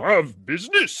man of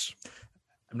business.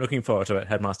 I'm looking forward to it,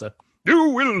 Headmaster. You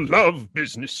will love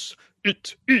business.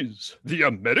 It is the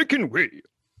American way.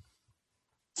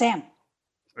 Sam.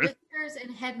 Whispers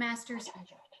in Headmaster's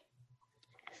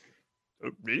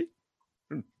Me?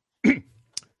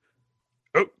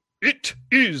 Oh, it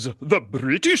is the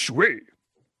British way.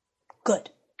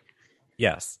 Good.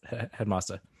 Yes,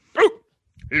 Headmaster. Oh,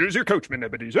 here is your coachman,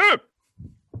 Ebenezer.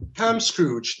 Come,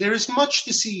 Scrooge, there is much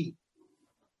to see.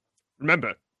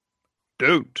 Remember,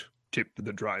 don't tip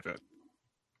the driver.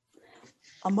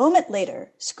 A moment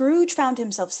later, Scrooge found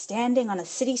himself standing on a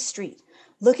city street,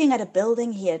 looking at a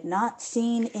building he had not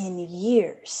seen in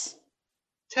years.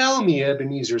 Tell me,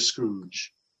 Ebenezer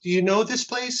Scrooge, do you know this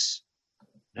place?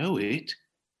 Know it?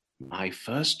 My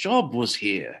first job was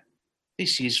here.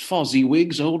 This is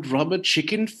Fozziwig's old rubber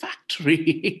chicken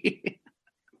factory.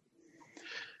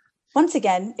 Once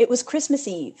again, it was Christmas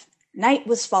Eve. Night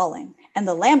was falling, and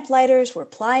the lamplighters were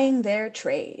plying their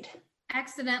trade.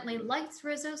 accidentally lights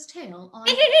Rizzo's tail on.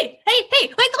 Hey, light the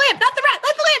lamp, not the rat,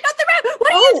 light the lamp, not the rat.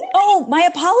 What are you doing? Oh, my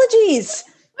apologies.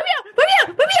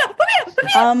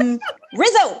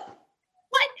 Rizzo.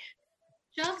 What?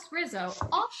 Shoves Rizzo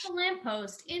off the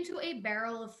lamppost into a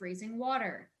barrel of freezing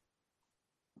water.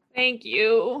 Thank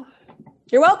you.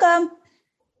 You're welcome.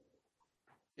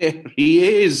 There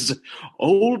he is,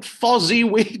 old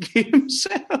Fozziwig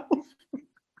himself.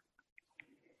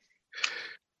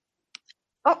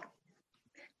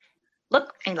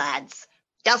 Look, my lads,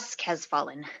 dusk has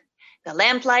fallen. The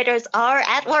lamplighters are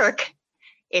at work.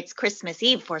 It's Christmas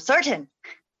Eve for certain.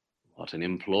 What an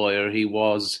employer he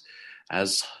was,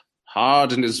 as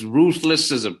hard and as ruthless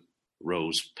as a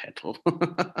rose petal.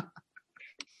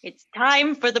 It's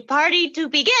time for the party to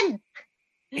begin.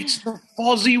 It's the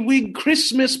Fozziwig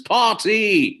Christmas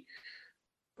party.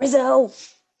 Rizzo,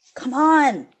 come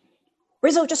on.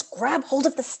 Rizzo, just grab hold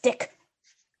of the stick.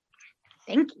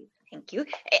 Thank you.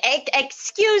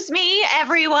 Excuse me,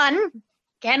 everyone.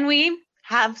 Can we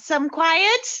have some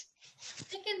quiet?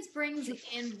 Dickens brings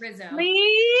in Rizzo.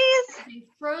 Please? A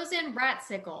frozen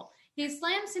ratsicle. He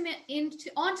slams him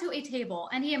onto a table,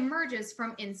 and he emerges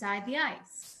from inside the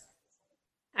ice.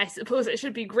 I suppose I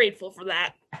should be grateful for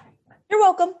that. You're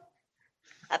welcome.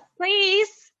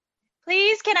 Please,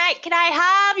 can I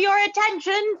have your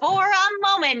attention for a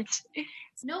moment?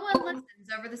 No one listens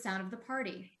over the sound of the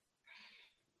party.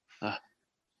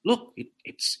 Look,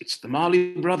 it's the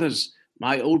Marley brothers,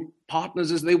 my old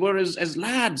partners as they were as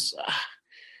lads.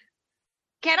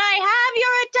 Can I have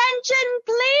your attention,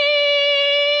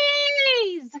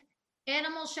 please?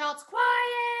 Animal shouts,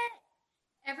 quiet!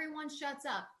 Everyone shuts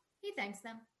up. He thanks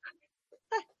them.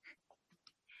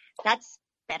 That's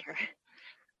better.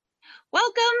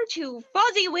 Welcome to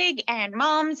Fozziwig and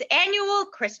Mom's annual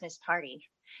Christmas party.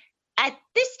 At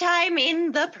this time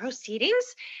in the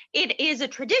proceedings, it is a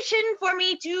tradition for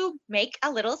me to make a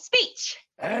little speech.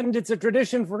 And it's a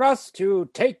tradition for us to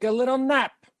take a little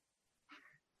nap.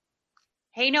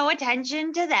 Pay no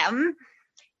attention to them.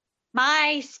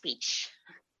 My speech.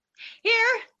 Here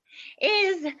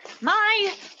is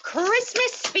my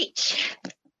Christmas speech.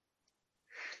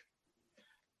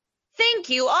 Thank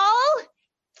you all,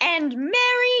 and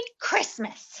Merry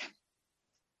Christmas.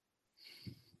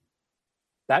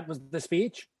 That was the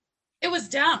speech? It was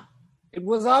dumb. It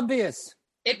was obvious.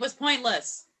 It was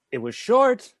pointless. It was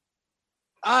short.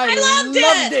 I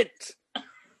loved it.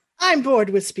 I'm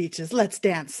bored with speeches. Let's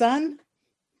dance, son.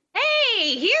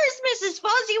 Hey, here's Mrs.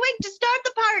 Fozziwig to start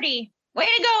the party. Way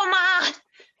to go, Ma.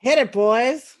 Hit it,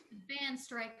 boys. The band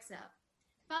strikes up.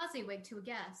 Fozziwig to a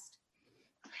guest.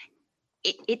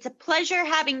 It's a pleasure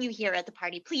having you here at the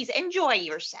party. Please enjoy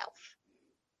yourself.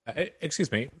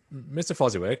 Excuse me, Mr.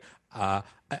 Fozziwig.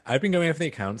 I've been going over the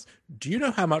accounts. Do you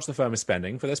know how much the firm is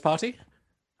spending for this party?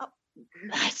 Oh,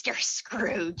 Master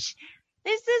Scrooge,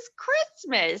 this is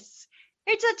Christmas.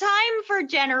 It's a time for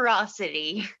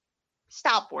generosity.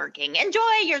 Stop working.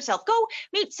 Enjoy yourself. Go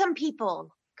meet some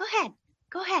people. Go ahead.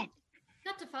 Go ahead.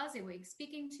 Cut to Fozziwig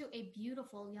speaking to a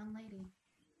beautiful young lady.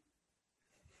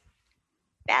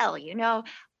 Belle, you know,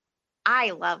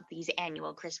 I love these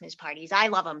annual Christmas parties. I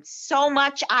love them so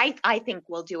much. I think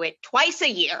we'll do it twice a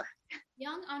year.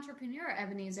 Young entrepreneur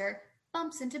Ebenezer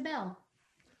bumps into Belle.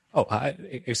 Oh,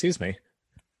 excuse me.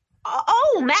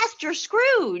 Oh, Master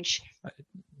Scrooge.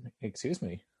 Excuse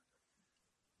me.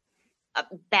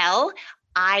 Belle,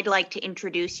 I'd like to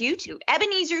introduce you to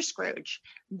Ebenezer Scrooge,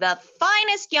 the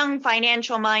finest young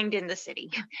financial mind in the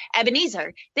city.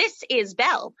 Ebenezer, this is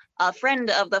Belle, a friend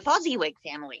of the Fozziwig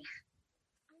family.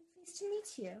 Nice to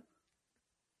meet you.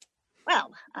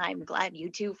 Well, I'm glad you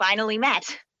two finally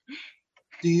met.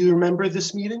 Do you remember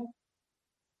this meeting?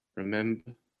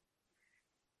 Remember?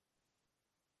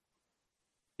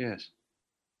 Yes.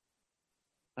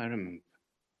 I remember.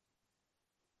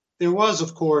 There was,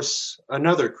 of course,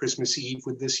 another Christmas Eve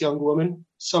with this young woman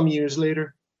some years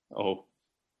later. Oh,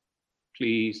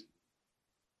 please,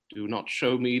 do not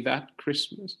show me that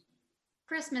Christmas.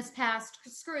 Christmas past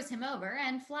screws him over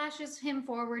and flashes him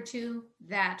forward to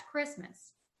that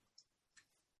Christmas.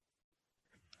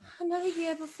 Another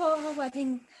year before her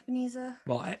wedding, Ebenezer.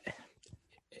 Well,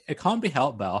 it can't be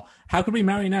helped, Belle. How could we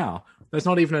marry now? There's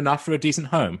not even enough for a decent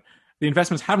home. The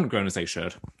investments haven't grown as they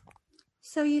should.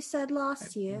 So you said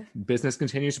last year. Business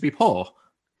continues to be poor.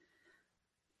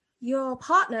 You're a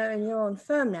partner in your own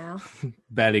firm now.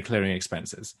 Barely clearing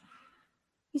expenses.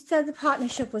 You said the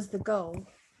partnership was the goal.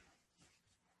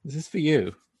 This is for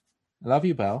you. I love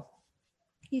you, Belle.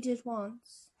 You did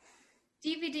once.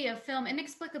 DVD of film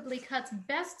inexplicably cuts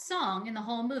best song in the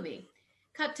whole movie.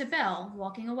 Cut to Belle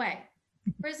walking away.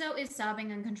 Rizzo is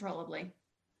sobbing uncontrollably.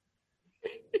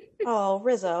 Oh,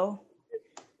 Rizzo.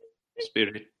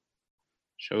 Spirit,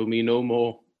 show me no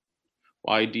more.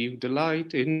 Why do you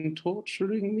delight in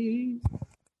torturing me?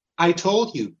 I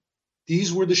told you,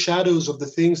 these were the shadows of the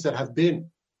things that have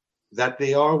been. That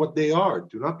they are what they are.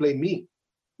 Do not blame me.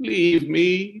 Leave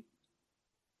me.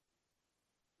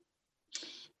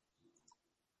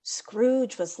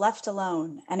 Scrooge was left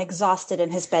alone and exhausted in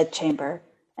his bedchamber,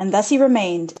 and thus he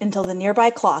remained until the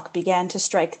nearby clock began to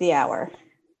strike the hour.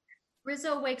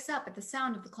 Rizzo wakes up at the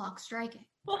sound of the clock striking.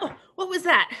 Oh, what was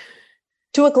that?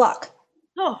 2 o'clock.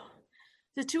 Oh,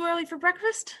 is it too early for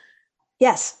breakfast?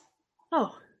 Yes.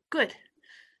 Oh, good.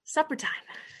 Supper time.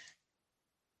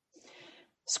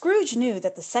 Scrooge knew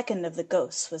that the second of the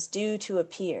ghosts was due to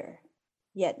appear.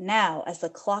 Yet now, as the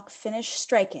clock finished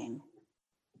striking...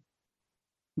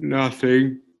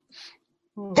 Nothing.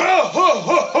 Ho, ho, ho,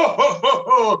 ho, ho, ho,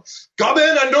 ho! Come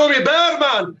in and know me,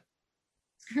 Bearman!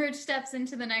 Scrooge steps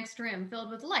into the next room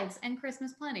filled with lights and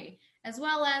Christmas plenty, as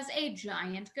well as a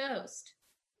giant ghost.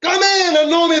 Come in and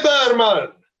know me, Bearman!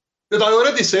 Did I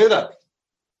already say that?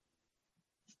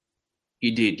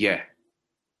 You did, yeah.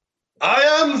 I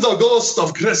am the ghost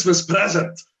of Christmas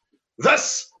present.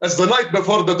 This is the night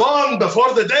before the dawn,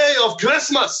 before the day of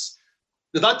Christmas.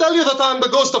 Did I tell you that I'm the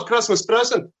ghost of Christmas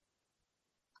present?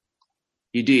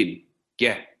 You did,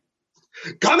 yeah.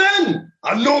 Come in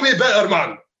and know me better,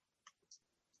 man.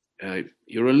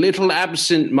 You're a little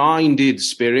absent-minded,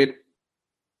 Spirit.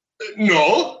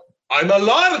 No, I'm a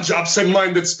large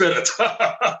absent-minded spirit.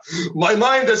 My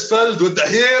mind is filled with the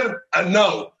here and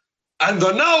now. And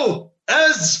the now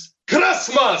is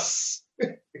Christmas.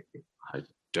 I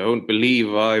don't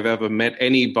believe I've ever met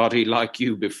anybody like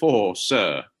you before,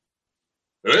 sir.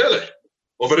 Really?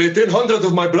 Over 1,800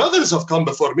 of my brothers have come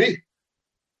before me.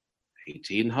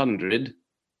 1,800?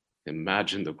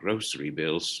 Imagine the grocery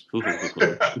bills. Have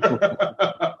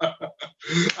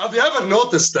you ever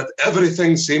noticed that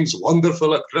everything seems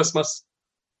wonderful at Christmas?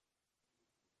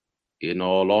 In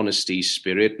all honesty,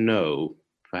 Spirit, no.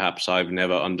 Perhaps I've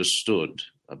never understood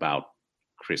about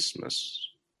Christmas.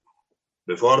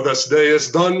 Before this day is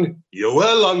done, you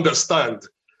will understand.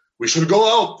 We shall go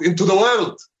out into the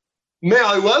world. May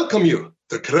I welcome you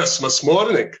to Christmas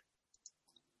morning.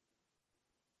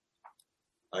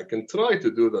 I can try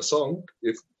to do the song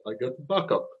if I get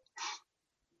backup.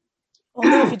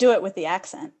 Only if you do it with the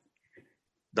accent.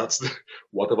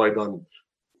 What have I done?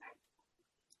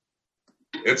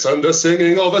 It's under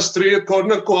singing of a street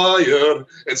corner choir.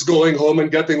 It's going home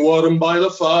and getting warm by the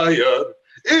fire.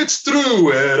 It's true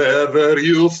wherever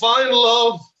you find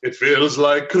love, it feels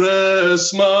like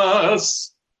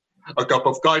Christmas. A cup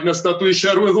of kindness that we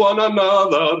share with one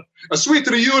another. A sweet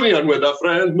reunion with a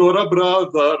friend or a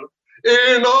brother.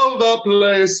 In all the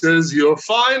places you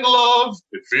find love,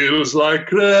 it feels like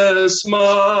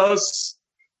Christmas.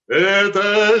 It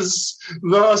is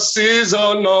the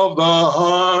season of the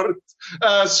heart,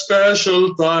 a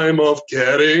special time of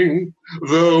caring,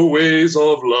 the ways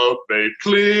of love made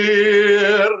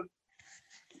clear.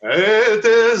 It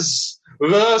is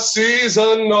the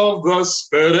season of the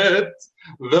Spirit,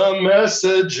 the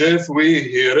message, if we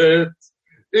hear it,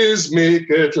 is make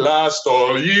it last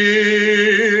all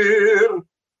year.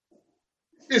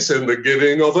 It's in the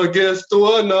giving of a gift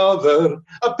to another,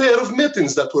 a pair of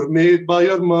mittens that were made by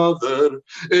your mother.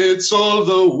 It's all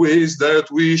the ways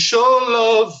that we show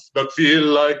love that feel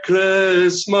like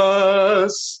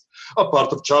Christmas. A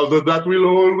part of childhood that we'll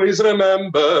always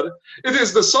remember. It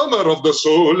is the summer of the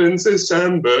soul in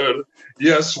December.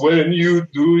 Yes, when you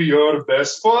do your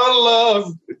best for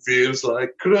love, it feels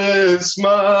like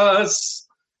Christmas.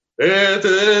 It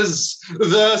is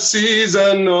the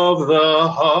season of the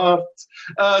heart,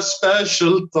 a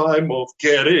special time of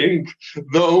caring,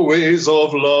 the ways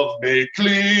of love made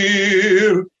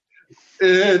clear.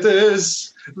 It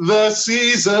is the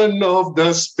season of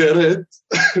the Spirit,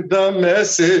 the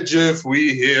message, if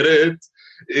we hear it,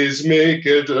 is make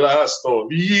it last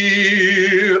all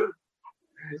year.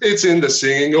 It's in the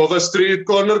singing of a street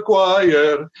corner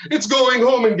choir. It's going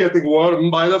home and getting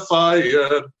warm by the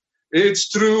fire. It's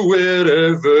true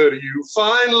wherever you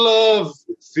find love,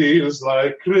 it feels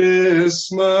like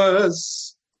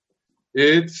Christmas.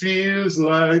 It feels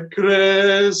like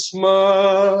Christmas.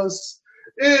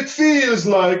 It feels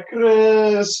like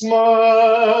Christmas.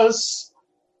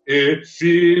 It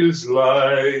feels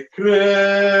like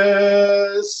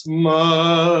Christmas.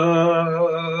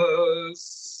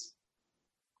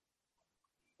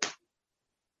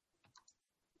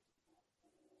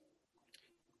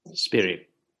 Spirit,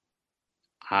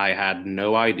 I had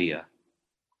no idea.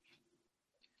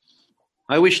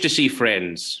 I wish to see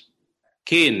friends,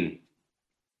 kin.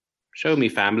 Show me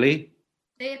family.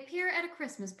 They appear at a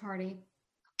Christmas party.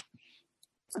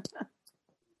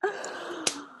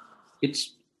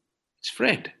 It's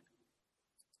Fred.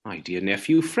 My dear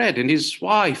nephew Fred and his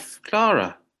wife,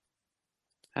 Clara,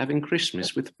 having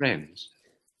Christmas with friends.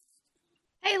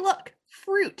 Hey, look,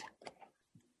 fruit.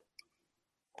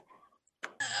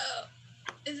 Oh,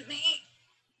 it's me.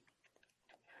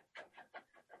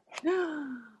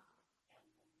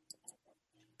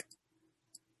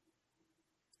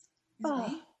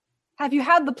 Oh. Have you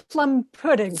had the plum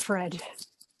pudding, Fred?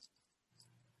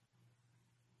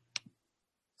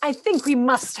 I think we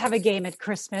must have a game at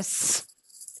Christmas.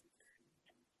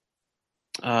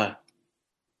 Do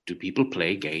people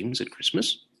play games at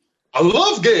Christmas? I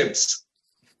love games.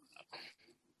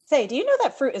 Say, do you know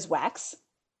that fruit is wax?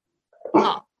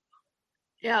 Oh.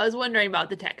 Yeah, I was wondering about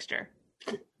the texture.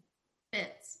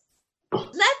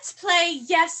 Let's play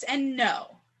yes and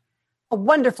no. A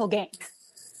wonderful game.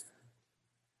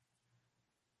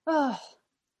 Oh,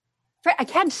 Fred, I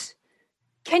can't.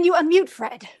 Can you unmute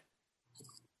Fred?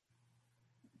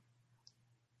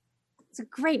 It's a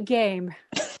great game.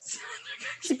 It's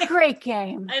a great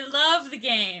game. I love the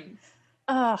game.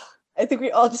 I think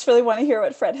we all just really want to hear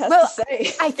what Fred has to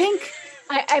say. I think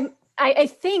I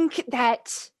think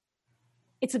that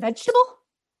it's a vegetable.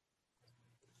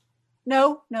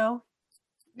 No. No.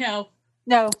 No.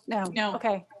 No.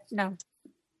 Okay. No.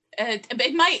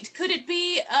 It might. Could it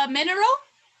be a mineral?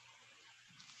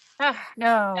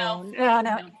 No.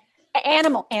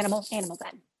 Animal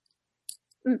then.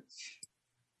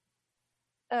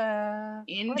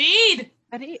 Indeed.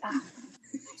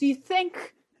 Do you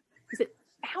think, is it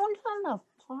found on the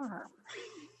farm?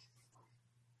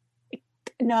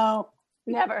 No,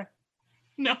 never.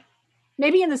 No.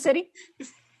 Maybe in the city?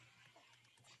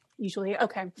 Usually,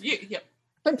 okay. Yep.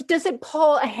 But does it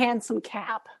pull a handsome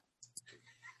cab?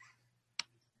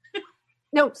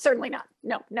 No, certainly not.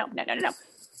 No.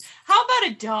 How about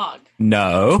a dog?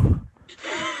 No.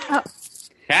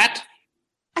 Cat?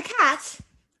 A cat?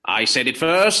 I said it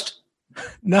first.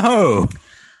 No.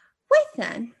 Wait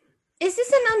then. Is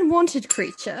this an unwanted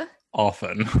creature?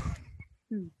 Often.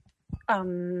 A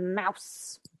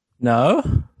mouse.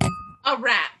 No. A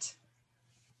rat.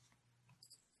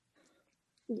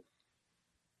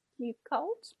 You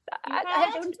called?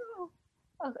 I don't know.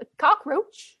 A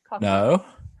cockroach? No.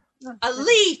 A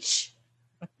leech.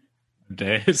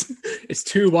 It's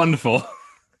too wonderful.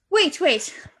 Wait.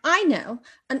 I know.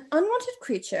 An unwanted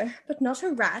creature, but not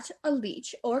a rat, a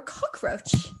leech, or a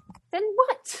cockroach. Then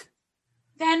what?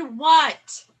 Then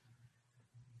what?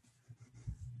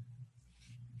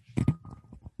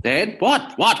 Then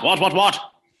what? What?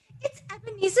 It's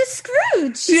Ebenezer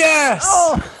Scrooge. Yes.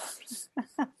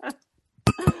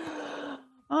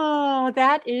 Oh,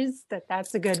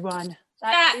 that's a good one.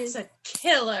 That's a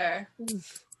killer.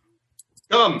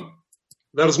 Come,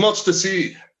 there's much to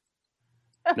see.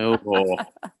 No more.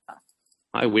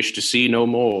 I wish to see no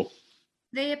more.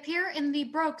 They appear in the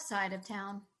broke side of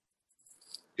town.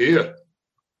 Here.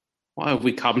 Why have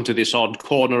we come to this odd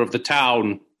corner of the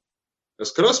town?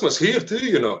 It's Christmas here too,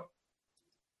 you know.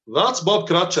 That's Bob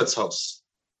Cratchit's house.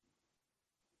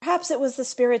 Perhaps it was the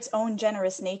spirit's own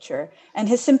generous nature and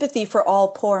his sympathy for all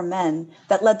poor men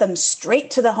that led them straight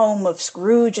to the home of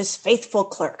Scrooge's faithful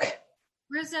clerk.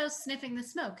 Rizzo's sniffing the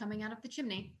smoke coming out of the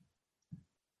chimney.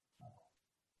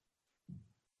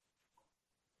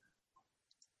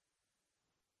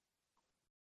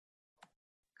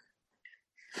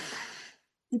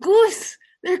 Goose!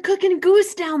 They're cooking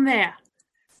goose down there.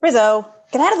 Rizzo,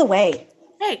 get out of the way.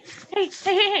 Hey.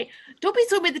 Don't be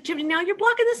so by the chimney now. You're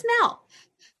blocking the smell.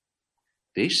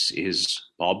 This is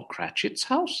Bob Cratchit's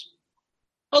house?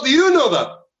 How do you know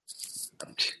that?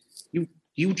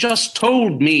 You just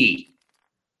told me.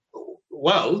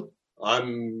 Well,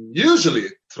 I'm usually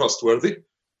trustworthy.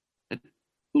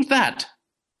 Who's that?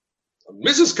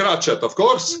 Mrs. Cratchit, of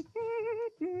course.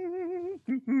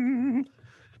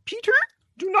 Peter,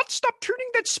 do not stop turning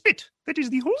that spit. That is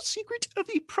the whole secret of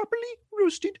a properly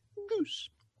roasted goose.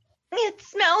 It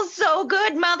smells so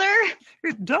good, Mother.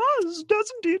 It does,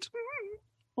 doesn't it?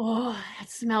 Oh, that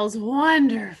smells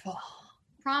wonderful.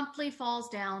 Promptly falls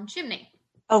down chimney.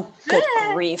 Oh, good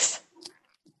grief.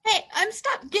 Hey,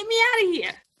 stop. Get me out of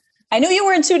here. I knew you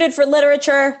weren't suited for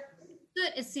literature.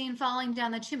 Soot is seen falling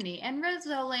down the chimney, and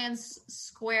Rizzo lands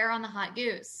square on the hot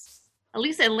goose. At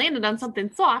least I landed on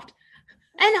something soft.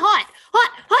 And hot.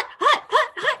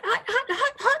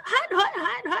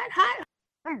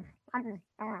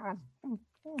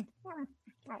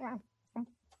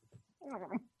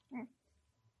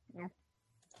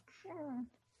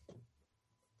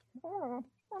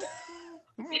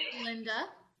 Linda.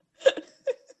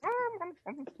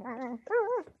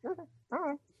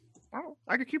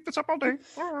 I could keep this up all day.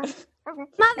 Mother,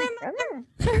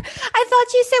 I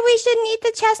thought you said we shouldn't eat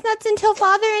the chestnuts until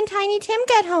Father and Tiny Tim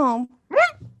get home.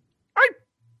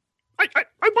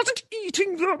 I wasn't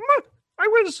eating them. I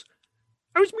was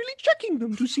merely checking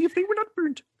them to see if they were not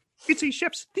burnt. It's a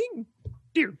chef's thing,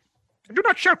 dear. Do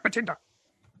not shout, Matilda.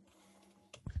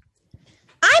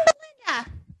 I'm Belinda.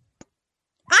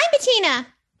 I'm Bettina.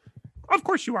 Of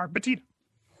course you are, Bettina.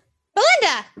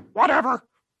 Belinda. Whatever.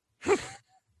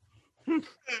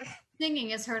 Singing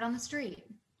is heard on the street.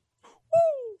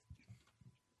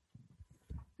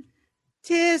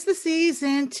 'Tis the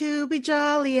season to be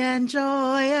jolly and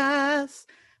joyous.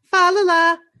 Fa la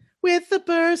la, with a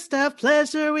burst of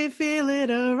pleasure we feel it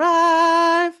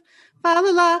arrive. Fa la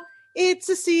la, it's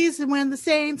a season when the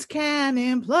saints can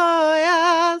employ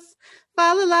us.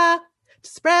 Fa la la, to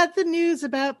spread the news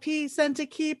about peace and to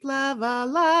keep love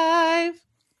alive.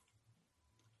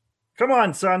 Come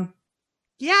on, son.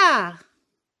 Yeah.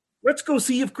 Let's go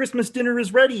see if Christmas dinner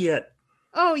is ready yet.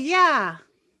 Oh, yeah.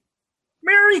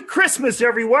 Merry Christmas,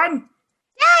 everyone!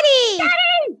 Daddy!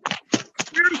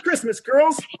 Merry Christmas,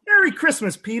 girls! Merry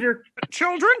Christmas, Peter!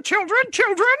 Children!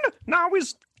 Now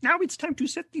it's time to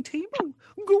set the table.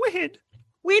 Go ahead.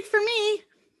 Wait for me.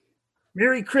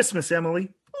 Merry Christmas,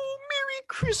 Emily. Oh, Merry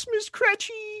Christmas,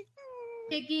 Cratchy.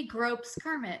 Piggy gropes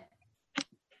Kermit.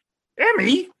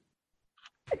 Emmy?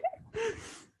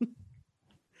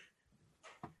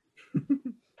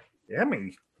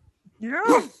 Emmy?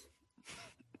 Yeah?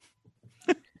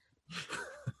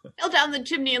 Fell down the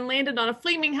chimney and landed on a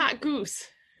flaming hot goose.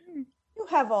 You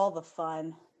have all the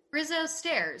fun. Rizzo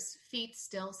stares, feet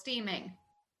still steaming.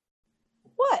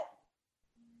 What?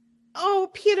 Oh,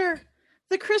 Peter,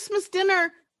 the Christmas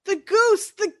dinner, the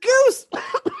goose. Tiny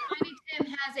Tim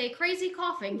has a crazy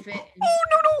coughing fit.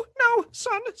 Oh, no,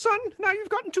 son, now you've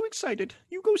gotten too excited.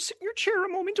 You go sit in your chair a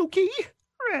moment, okay?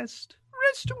 Rest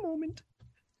a moment.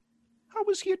 How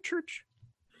was he at church?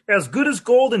 As good as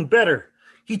gold and better.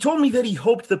 He told me that he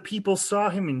hoped the people saw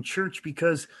him in church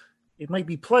because it might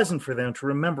be pleasant for them to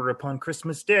remember upon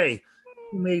Christmas Day,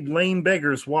 who made lame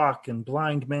beggars walk and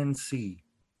blind men see.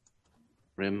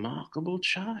 Remarkable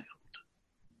child.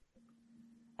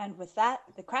 And with that,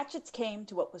 the Cratchits came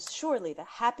to what was surely the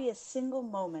happiest single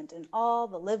moment in all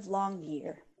the livelong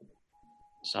year.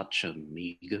 Such a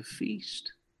meager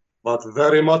feast. But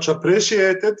very much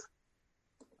appreciated.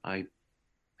 I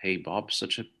pay Bob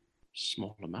such a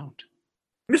small amount.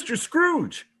 Mr.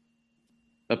 Scrooge!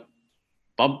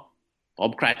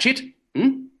 Bob Cratchit?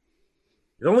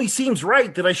 It only seems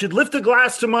right that I should lift a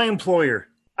glass to my employer.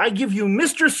 I give you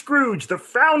Mr. Scrooge, the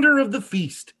founder of the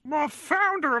feast. The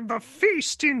founder of the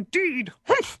feast, indeed.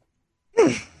 Humph!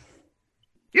 If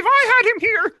I had him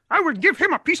here, I would give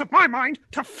him a piece of my mind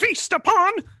to feast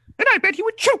upon, and I bet he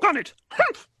would choke on it.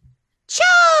 Humph!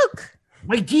 Choke!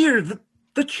 My dear,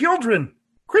 the children.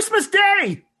 Christmas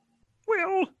Day!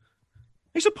 Well,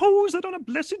 I suppose that on a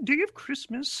blessed day of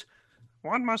Christmas,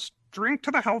 one must drink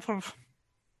to the health of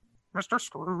Mr.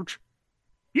 Scrooge.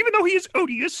 Even though he is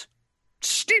odious,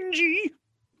 stingy,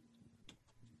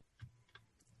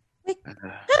 wicked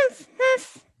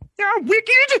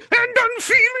and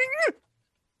unfeeling,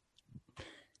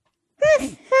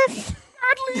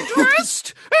 badly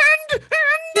dressed, and...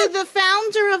 To the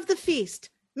founder of the feast,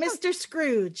 Mr.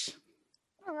 Scrooge.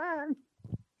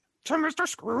 To Mr.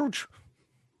 Scrooge.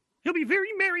 He'll be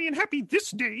very merry and happy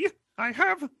this day, I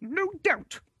have no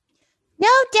doubt. No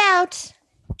doubt.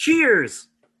 Cheers!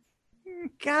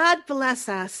 God bless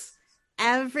us,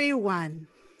 everyone.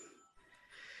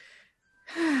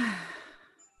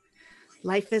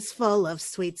 Life is full of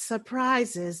sweet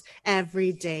surprises.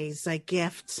 Every day's a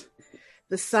gift.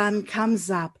 The sun comes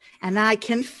up and I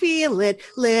can feel it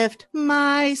lift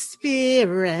my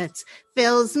spirits,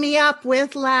 fills me up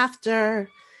with laughter,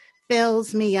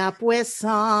 fills me up with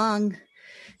song.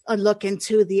 I look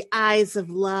into the eyes of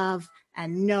love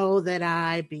and know that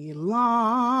I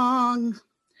belong.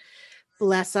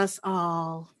 Bless us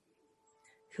all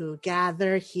who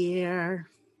gather here,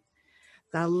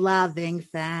 the loving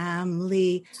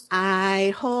family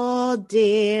I hold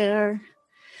dear.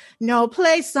 No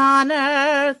place on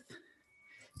earth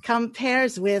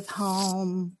compares with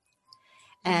home,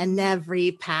 and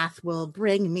every path will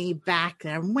bring me back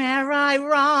and where I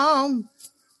roam.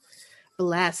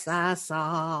 Bless us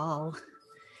all,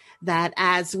 that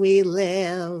as we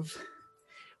live,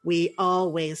 we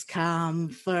always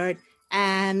comfort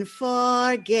and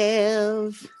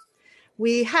forgive.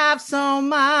 We have so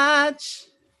much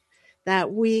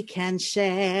that we can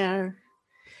share,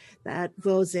 that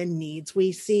those in needs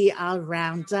we see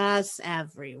around us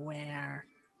everywhere.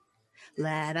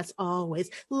 Let us always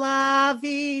love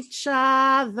each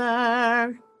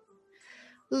other.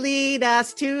 Lead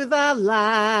us to the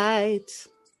light.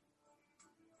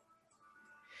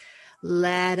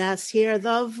 Let us hear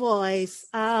the voice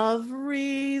of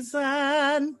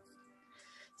reason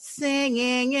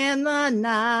singing in the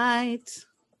night.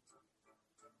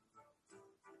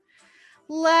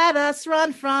 Let us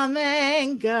run from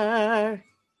anger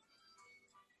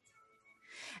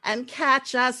and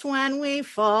catch us when we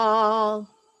fall.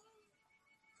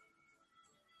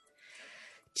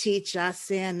 Teach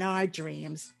us in our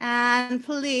dreams and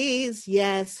please,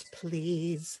 yes,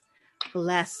 please,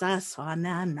 bless us one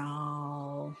and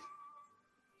all.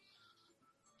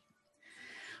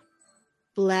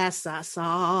 Bless us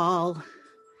all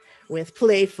with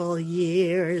playful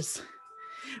years,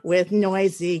 with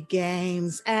noisy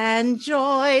games and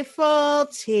joyful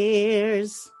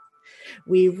tears.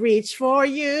 We reach for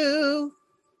you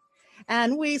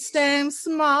and we stand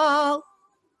small.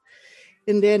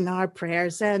 And in our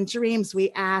prayers and dreams,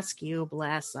 we ask you,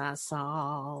 bless us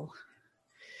all.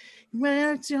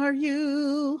 Where are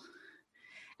you?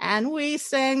 And we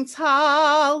stand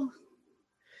tall.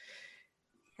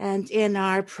 And in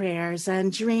our prayers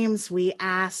and dreams, we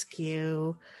ask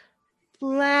you,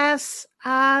 bless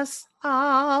us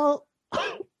all.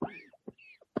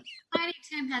 Tiny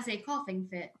Tim has a coughing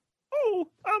fit. Oh,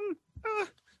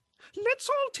 let's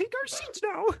all take our seats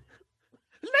now.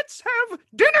 Let's have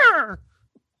dinner!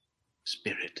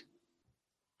 Spirit,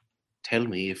 tell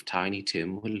me if Tiny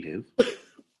Tim will live.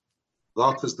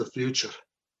 That is the future.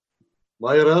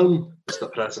 My realm is the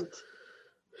present.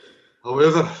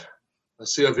 However, I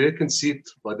see a vacant seat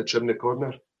by the chimney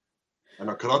corner, and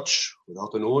a crutch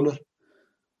without an owner.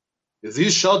 If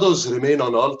these shadows remain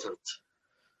unaltered,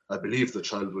 I believe the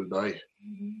child will die.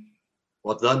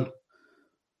 What then?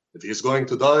 If he is going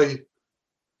to die,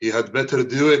 he had better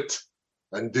do it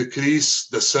and decrease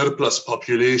the surplus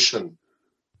population.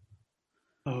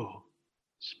 Oh,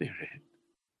 Spirit.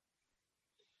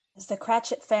 As the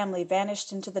Cratchit family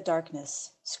vanished into the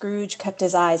darkness, Scrooge kept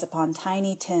his eyes upon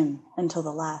Tiny Tim until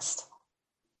the last.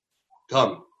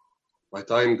 Come, my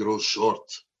time grows short.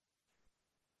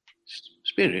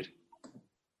 Spirit,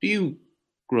 do you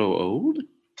grow old?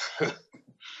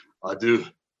 I do.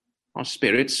 Are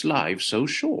spirits' lives so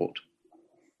short?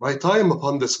 My time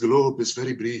upon this globe is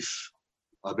very brief.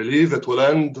 I believe it will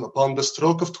end upon the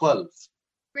stroke of 12.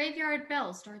 Graveyard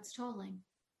bell starts tolling.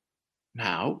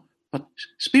 Now? But,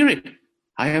 Spirit,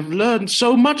 I have learned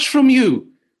so much from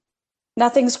you.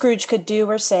 Nothing Scrooge could do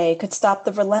or say could stop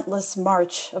the relentless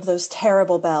march of those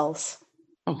terrible bells.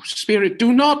 Oh, Spirit,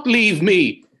 do not leave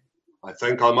me. I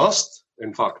think I must,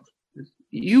 in fact.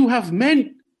 You have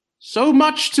meant so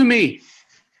much to me.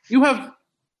 You have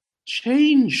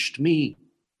changed me.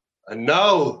 And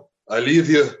now I leave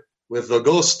you with the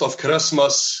ghost of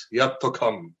Christmas yet to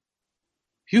come.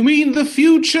 You mean the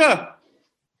future?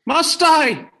 Must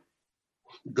I?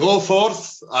 Go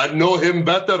forth and know him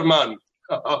better, man.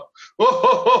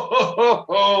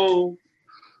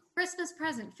 Christmas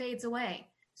present fades away.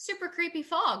 Super creepy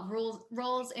fog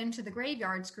rolls into the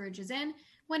graveyard Scrooge is in.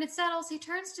 When it settles, he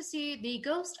turns to see the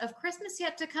ghost of Christmas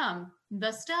yet to come,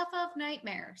 the stuff of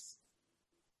nightmares.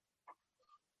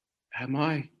 Am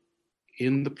I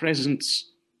in the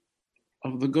presence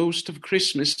of the ghost of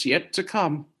Christmas yet to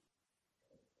come?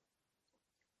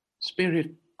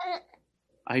 Spirit,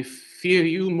 I fear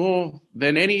you more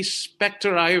than any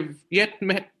specter I have yet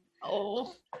met.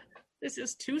 Oh, this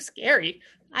is too scary.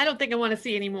 I don't think I want to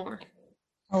see any more.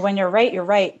 Well, when you're right, you're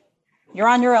right. You're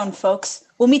on your own, folks.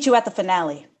 We'll meet you at the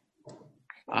finale.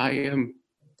 I am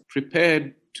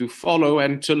prepared to follow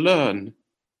and to learn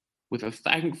with a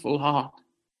thankful heart.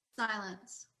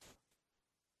 Silence.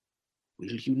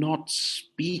 Will you not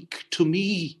speak to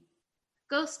me?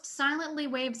 Ghost silently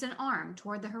waves an arm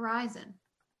toward the horizon.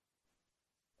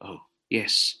 Oh,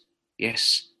 yes,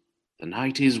 yes. The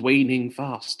night is waning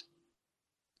fast.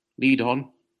 Lead on.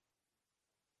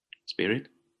 Spirit.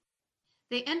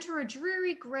 They enter a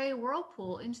dreary gray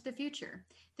whirlpool into the future.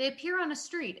 They appear on a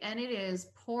street, and it is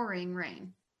pouring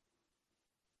rain.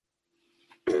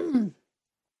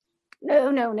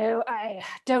 No. I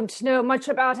don't know much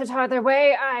about it either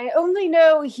way. I only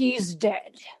know he's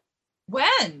dead.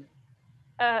 When?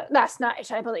 Last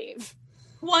night, I believe.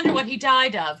 Wonder what he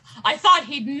died of. I thought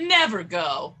he'd never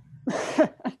go.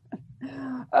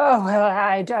 Oh, well,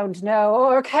 I don't know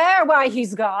or care why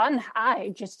he's gone.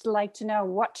 I just like to know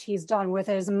what he's done with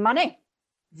his money.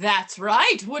 That's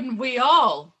right, wouldn't we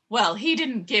all? Well, he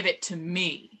didn't give it to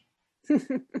me.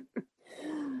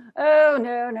 Oh,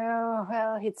 no.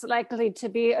 Well, it's likely to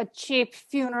be a cheap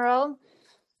funeral.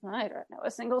 I don't know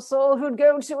a single soul who'd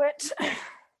go to it.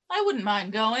 I wouldn't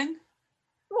mind going.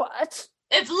 What?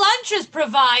 If lunch is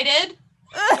provided.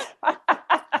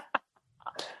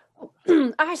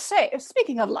 I say,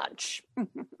 speaking of lunch.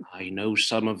 I know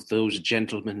some of those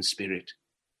gentlemen, Spirit.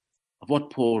 Of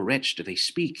what poor wretch do they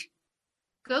speak?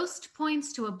 Ghost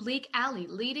points to a bleak alley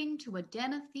leading to a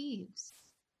den of thieves.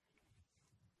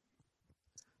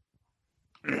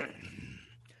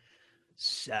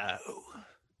 So,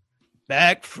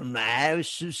 back from the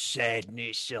house of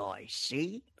sadness, I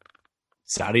see.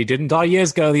 Sadly didn't die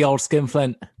years ago, the old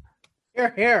skinflint.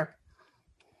 Here.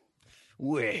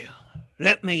 Well,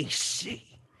 let me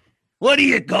see. What do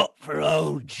you got for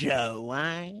old Joe,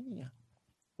 eh?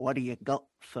 What do you got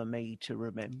for me to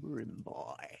remember him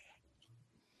by?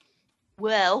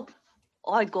 Well,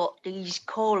 I got these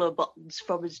collar buttons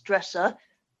from his dresser.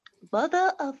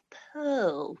 Mother of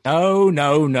pearl.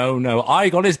 No. I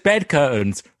got his bed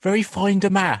curtains. Very fine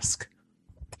damask.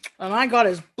 And I got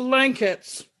his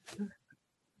blankets.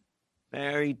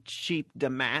 Very cheap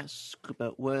damask,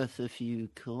 but worth a few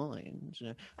coins.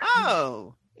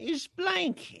 Oh, his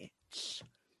blankets.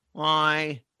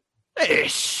 Why, they're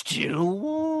still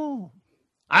warm.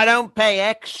 I don't pay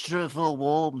extra for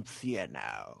warmth, you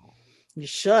know. You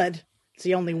should. It's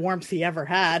the only warmth he ever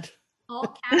had.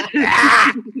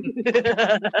 I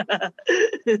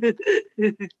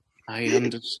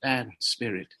understand,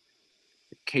 Spirit.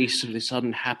 The case of this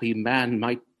unhappy man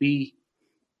might be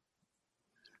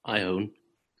I own.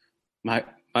 My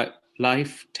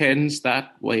life tends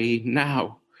that way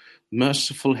now.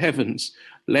 Merciful heavens,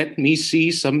 let me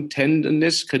see some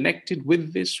tenderness connected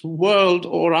with this world,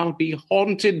 or I'll be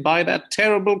haunted by that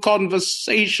terrible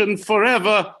conversation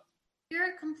forever.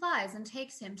 Spirit complies and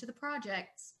takes him to the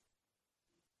projects.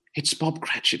 It's Bob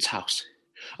Cratchit's house.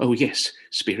 Oh, yes,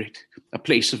 Spirit, a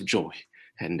place of joy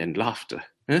and laughter.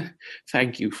 Huh?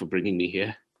 Thank you for bringing me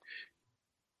here.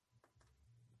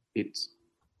 It's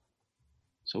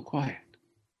so quiet.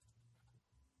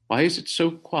 Why is it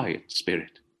so quiet,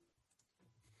 Spirit?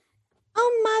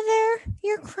 Oh, Mother,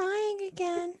 you're crying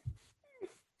again.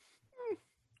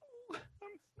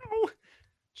 No,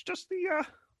 it's just the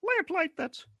lamplight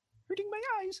that's hurting my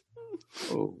eyes.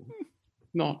 Oh,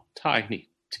 not Tiny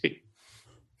Tim.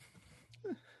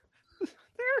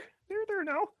 There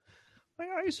now. My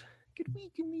eyes get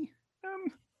weak in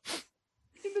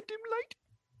the dim light.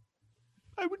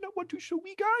 I would not want to show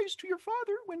weak eyes to your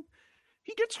father when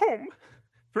he gets home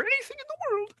for anything in the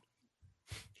world.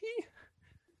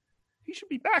 He should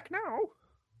be back now.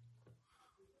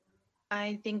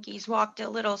 I think he's walked a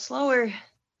little slower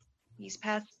these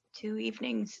past 2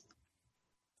 evenings.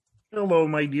 Hello,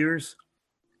 my dears.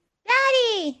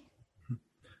 Daddy!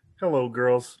 Hello,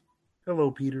 girls.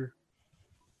 Hello, Peter.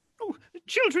 Oh,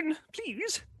 children,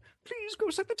 please go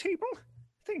set the table.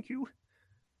 Thank you.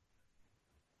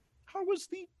 How was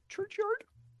the churchyard?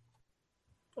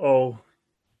 Oh,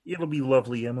 it'll be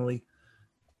lovely, Emily.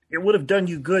 It would have done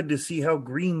you good to see how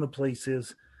green the place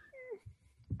is.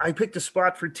 I picked a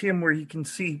spot for Tim where he can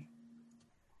see.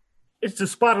 It's a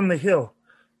spot on the hill,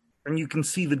 and you can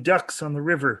see the ducks on the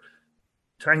river.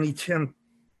 Tiny Tim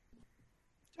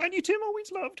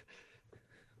always loved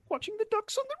watching the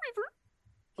ducks on the river.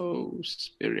 Oh,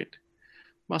 Spirit,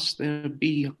 must there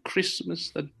be a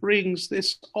Christmas that brings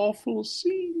this awful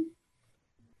scene?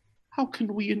 How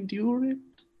can we endure it?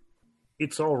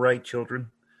 It's all right,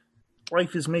 children.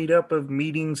 Life is made up of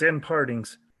meetings and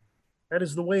partings. That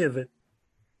is the way of it.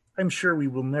 I'm sure we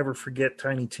will never forget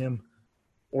Tiny Tim,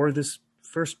 or this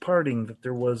first parting that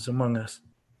there was among us.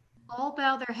 All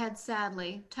bow their heads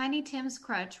sadly. Tiny Tim's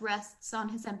crutch rests on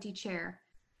his empty chair.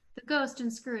 The ghost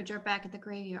and Scrooge are back at the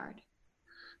graveyard.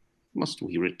 Must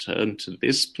we return to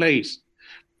this place?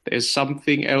 There's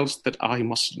something else that I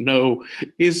must know.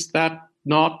 Is that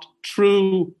not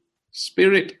true?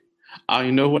 Spirit, I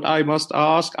know what I must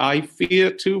ask. I fear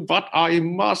to, but I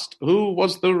must. Who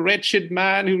was the wretched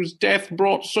man whose death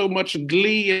brought so much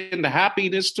glee and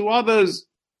happiness to others?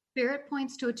 Spirit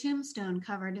points to a tombstone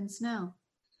covered in snow.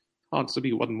 Answer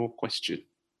me one more question.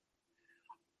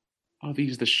 Are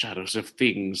these the shadows of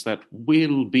things that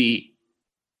will be,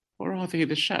 or are they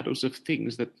the shadows of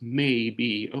things that may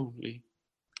be only?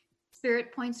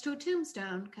 Spirit points to a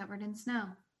tombstone covered in snow.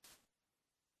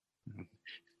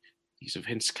 These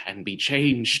events can be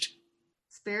changed.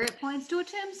 Spirit points to a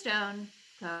tombstone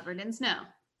covered in snow.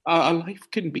 A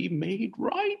life can be made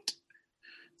right.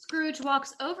 Scrooge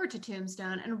walks over to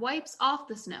Tombstone and wipes off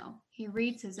the snow. He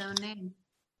reads his own name.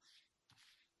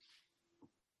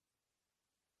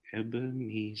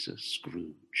 Ebenezer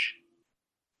Scrooge.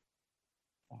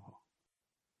 Oh,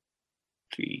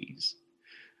 please,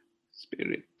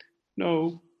 Spirit,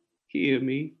 no, hear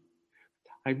me.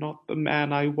 I'm not the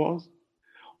man I was.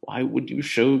 Why would you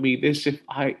show me this if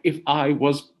I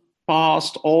was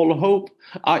past all hope?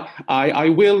 I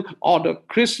will honor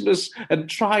Christmas and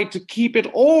try to keep it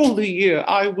all the year.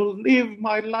 I will live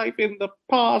my life in the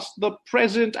past, the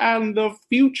present, and the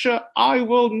future. I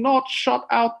will not shut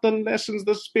out the lessons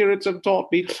the spirits have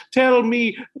taught me. Tell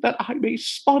me that I may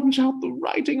sponge out the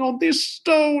writing on this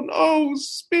stone. Oh,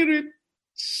 Spirit,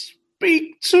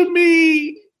 speak to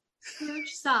me.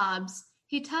 Scrooge sobs.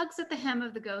 He tugs at the hem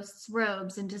of the ghost's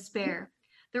robes in despair.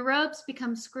 The robes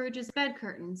become Scrooge's bed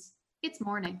curtains. It's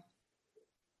morning.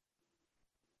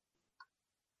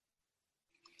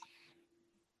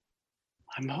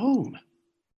 I'm home.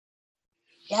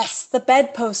 Yes, the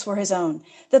bedposts were his own.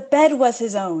 The bed was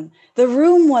his own. The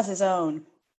room was his own.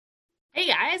 Hey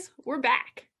guys, we're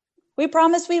back. We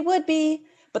promised we would be.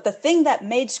 But the thing that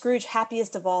made Scrooge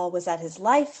happiest of all was that his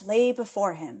life lay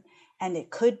before him, and it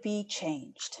could be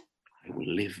changed. I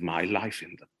will live my life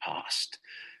in the past,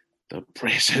 the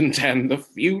present, and the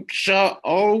future.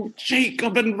 Oh,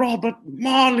 Jacob and Robert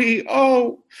Marley.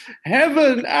 Oh,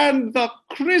 heaven and the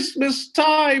Christmas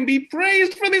time be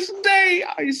praised for this day.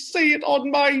 I say it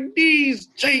on my knees.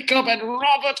 Jacob and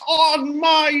Robert on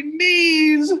my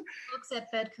knees. Looks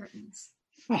at bed curtains.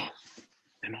 Oh,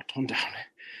 they're not torn down.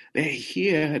 They're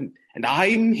here, and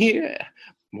I'm here.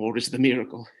 More is the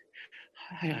miracle.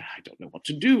 I don't know what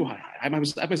to do. I'm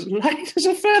as light as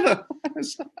a feather.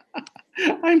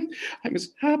 I'm as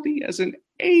happy as an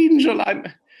angel. I'm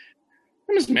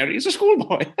as merry as a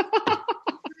schoolboy.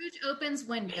 Scrooge opens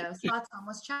window, spots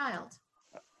homeless child.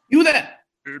 You there,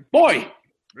 boy?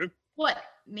 What,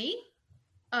 me?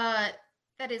 That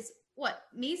is, what,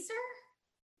 me, sir?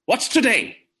 What's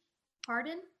today?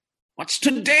 Pardon? What's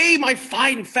today, my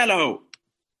fine fellow?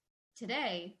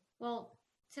 Today? Well,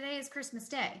 today is Christmas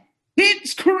Day.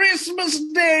 It's Christmas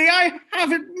Day. I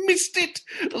haven't missed it.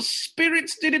 The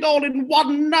spirits did it all in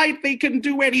one night. They can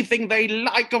do anything they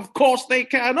like. Of course they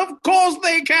can. Of course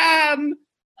they can.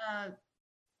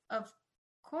 Of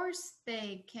course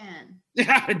they can.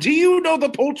 Do you know the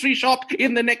poultry shop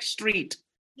in the next street?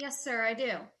 Yes, sir, I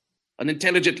do. An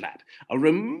intelligent lad. A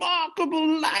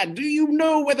remarkable lad. Do you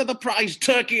know whether the prize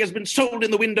turkey has been sold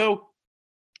in the window?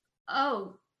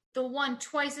 Oh, the one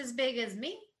twice as big as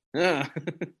me? Ah.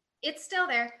 It's still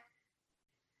there.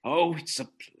 Oh, it's a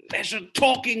pleasure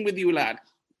talking with you, lad.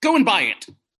 Go and buy it.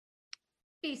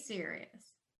 Be serious.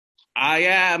 I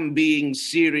am being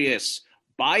serious.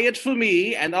 Buy it for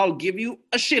me, and I'll give you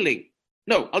a shilling.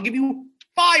 No, I'll give you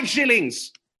 5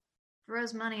 shillings.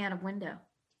 Throws money out of window.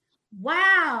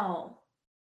 Wow.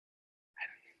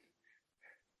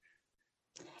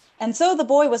 And so the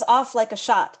boy was off like a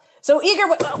shot. So eager.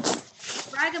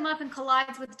 Ragamuffin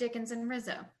collides with Dickens and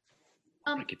Rizzo.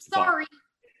 Sorry.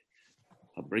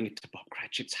 I'll bring it to Bob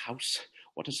Cratchit's house.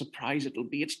 What a surprise it'll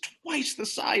be. It's twice the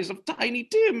size of Tiny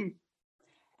Tim.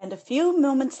 And a few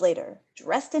moments later,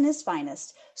 dressed in his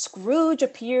finest, Scrooge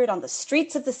appeared on the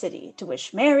streets of the city to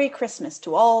wish Merry Christmas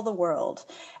to all the world.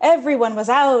 Everyone was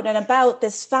out and about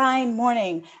this fine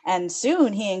morning, and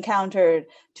soon he encountered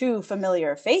 2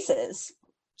 familiar faces.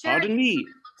 Pardon me,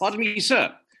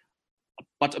 sir.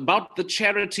 But about the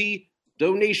charity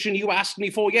donation you asked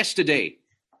me for yesterday.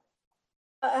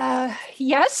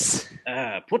 Yes?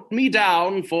 Put me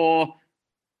down for...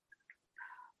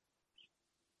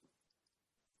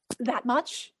 That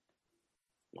much?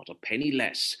 Not a penny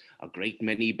less. A great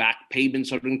many back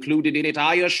payments are included in it,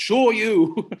 I assure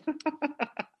you.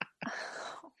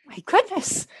 My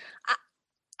goodness.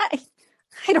 I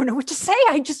don't know what to say.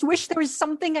 I just wish there was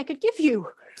something I could give you.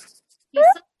 He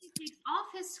suddenly takes off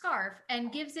his scarf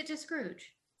and gives it to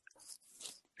Scrooge.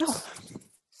 Oh.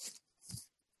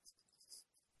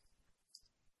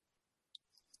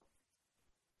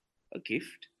 A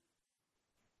gift?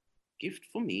 Gift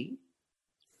for me?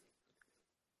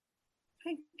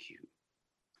 Thank you.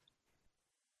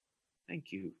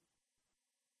 Thank you.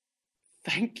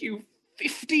 Thank you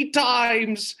 50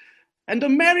 times! And a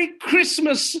Merry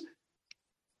Christmas!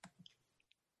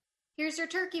 Here's your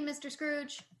turkey, Mr.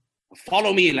 Scrooge.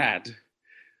 Follow me, lad.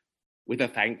 With a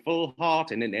thankful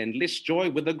heart and an endless joy,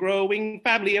 with a growing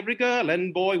family, every girl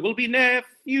and boy will be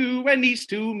nephew and niece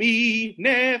to me.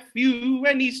 Nephew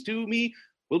and niece to me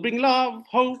will bring love,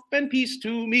 hope, and peace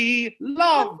to me.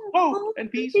 Love, hope, and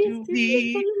peace to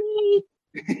me.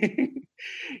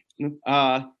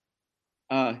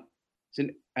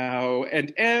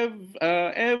 And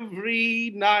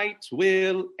every night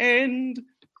will end,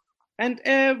 and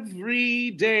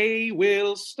every day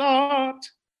will start.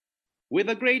 With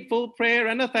a grateful prayer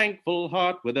and a thankful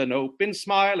heart, with an open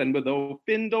smile and with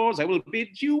open doors, I will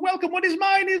bid you welcome. What is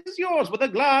mine is yours. With a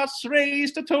glass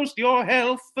raised to toast your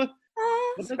health. With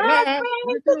a glass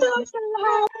raised to toast your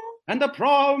health. And a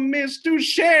promise to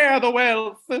share the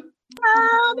wealth.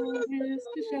 Promise to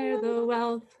share the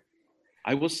wealth.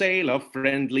 I will sail a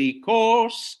friendly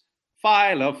course,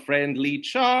 file a friendly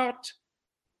chart,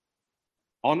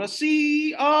 on a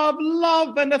sea of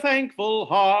love and a thankful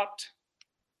heart.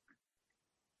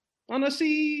 On a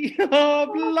sea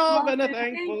of love and a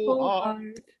thankful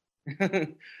heart.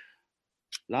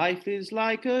 Life is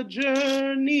like a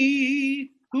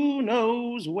journey, who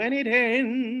knows when it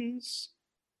ends?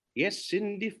 Yes,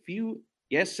 and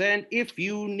if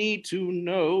you need to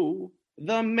know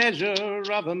the measure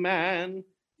of a man,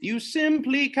 you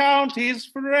simply count his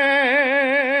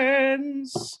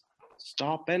friends.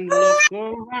 Stop and look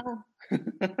around.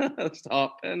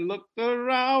 Stop and look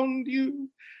around you.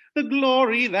 The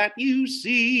glory that you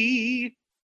see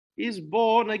is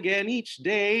born again each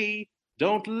day.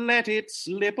 Don't let it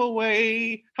slip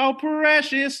away. How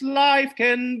precious life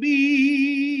can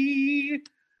be.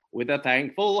 With a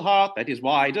thankful heart that is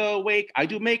wide awake, I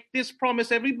do make this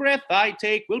promise: every breath I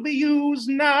take will be used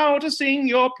now to sing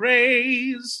your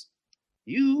praise.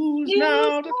 Used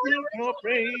now to sing your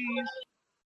praise.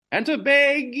 And to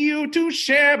beg you to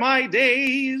share my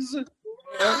days.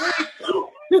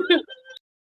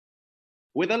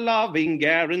 With a loving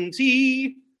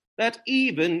guarantee that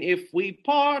even if we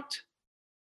part,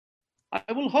 I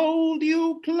will hold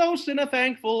you close in a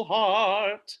thankful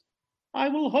heart. I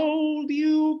will hold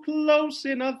you close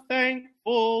in a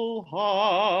thankful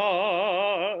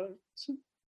heart.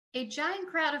 A giant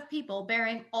crowd of people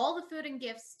bearing all the food and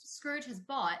gifts Scrooge has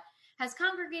bought has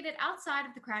congregated outside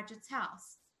of the Cratchit's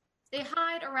house. They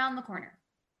hide around the corner.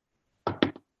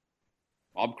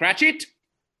 Bob Cratchit?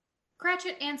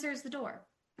 Cratchit answers the door.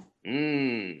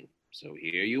 So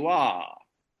here you are.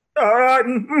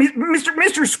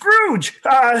 Mr. Scrooge!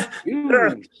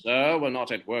 You, sir, were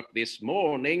not at work this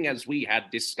morning as we had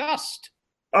discussed.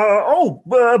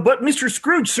 But Mr.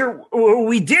 Scrooge, sir,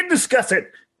 we did discuss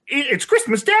it. It's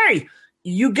Christmas Day.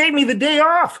 You gave me the day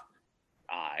off.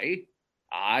 I,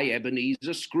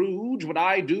 Ebenezer Scrooge, would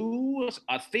I do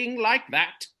a thing like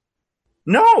that?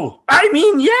 No, I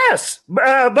mean yes,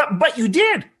 but you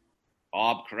did.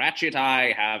 Bob Cratchit,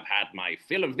 I have had my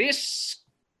fill of this.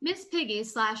 Miss Piggy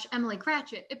 / Emily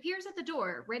Cratchit appears at the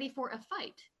door, ready for a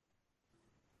fight.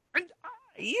 And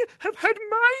I have had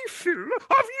my fill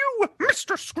of you,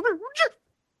 Mr. Scrooge.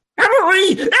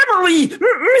 Emily!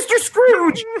 Mr.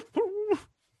 Scrooge!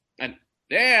 And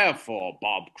therefore,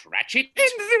 Bob Cratchit...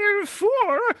 And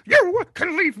therefore, you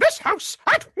can leave this house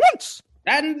at once!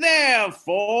 And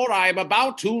therefore, I'm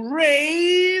about to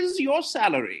raise your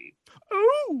salary.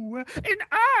 Oh, and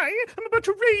I am about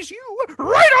to raise you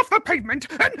right off the pavement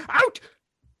and out...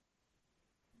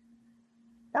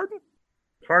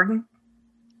 Pardon?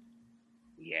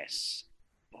 Yes,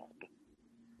 Bob.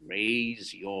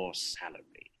 Raise your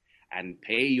salary and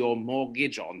pay your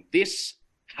mortgage on this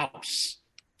house.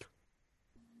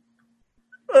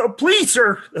 Please,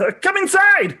 sir, come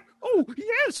inside. Oh,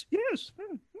 yes.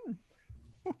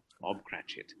 Bob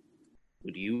Cratchit,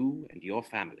 would you and your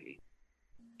family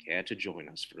care to join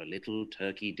us for a little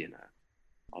turkey dinner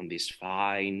on this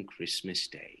fine Christmas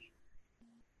day?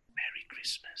 Merry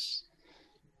Christmas.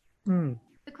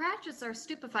 The Cratchits are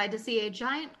stupefied to see a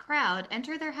giant crowd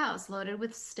enter their house loaded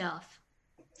with stuff.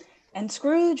 And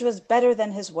Scrooge was better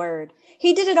than his word.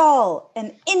 He did it all,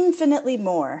 and infinitely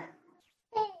more.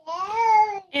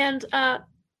 And,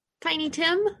 Tiny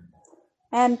Tim?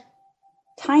 And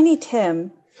Tiny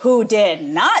Tim, who did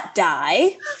not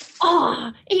die.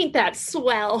 Aw, ain't that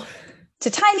swell? To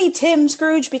Tiny Tim,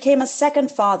 Scrooge became a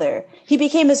second father. He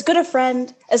became as good a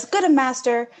friend, as good a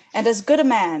master, and as good a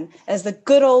man as the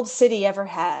good old city ever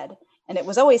had. And it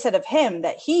was always said of him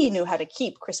that he knew how to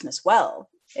keep Christmas well.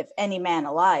 If any man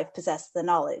alive possessed the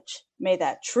knowledge, may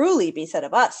that truly be said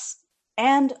of us,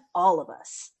 and all of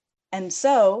us. And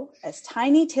so, as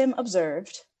Tiny Tim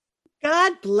observed,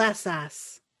 God bless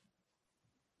us.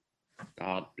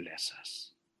 God bless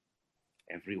us,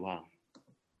 everyone.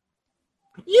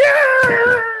 Yay!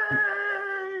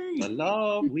 The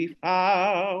love we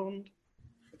found,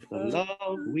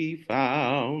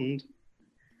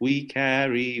 we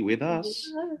carry with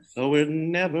us, so we're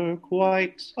never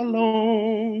quite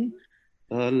alone.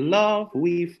 The love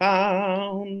we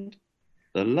found,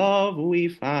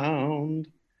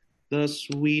 the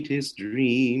sweetest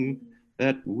dream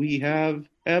that we have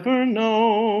ever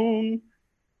known.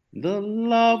 The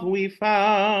love we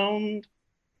found,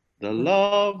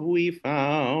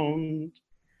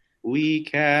 we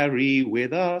carry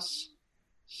with us,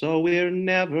 so we're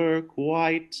never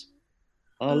quite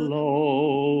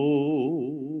alone.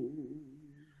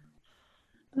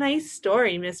 Nice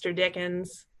story, Mr.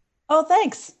 Dickens. oh,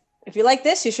 thanks. If you like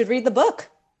this, you should read the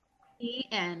book. The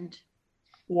end.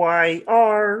 Why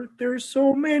are there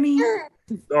so many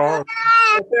songs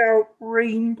about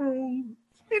rainbows?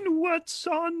 And what's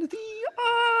on the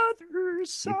other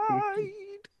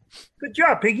side? Good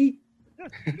job, Piggy.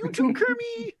 You too,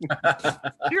 Kermie.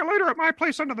 See you later at my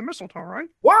place under the mistletoe, right?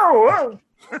 Whoa!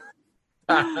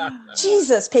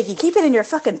 Jesus, Piggy, keep it in your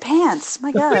fucking pants.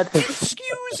 My God.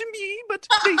 Excuse me, but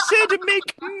they said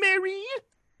make merry.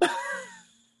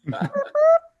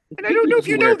 And I don't know if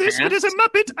you know this, but as a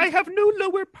Muppet, I have no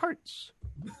lower parts.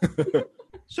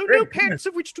 So no pants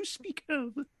of which to speak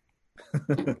of.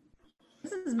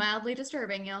 This is mildly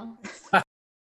disturbing, y'all.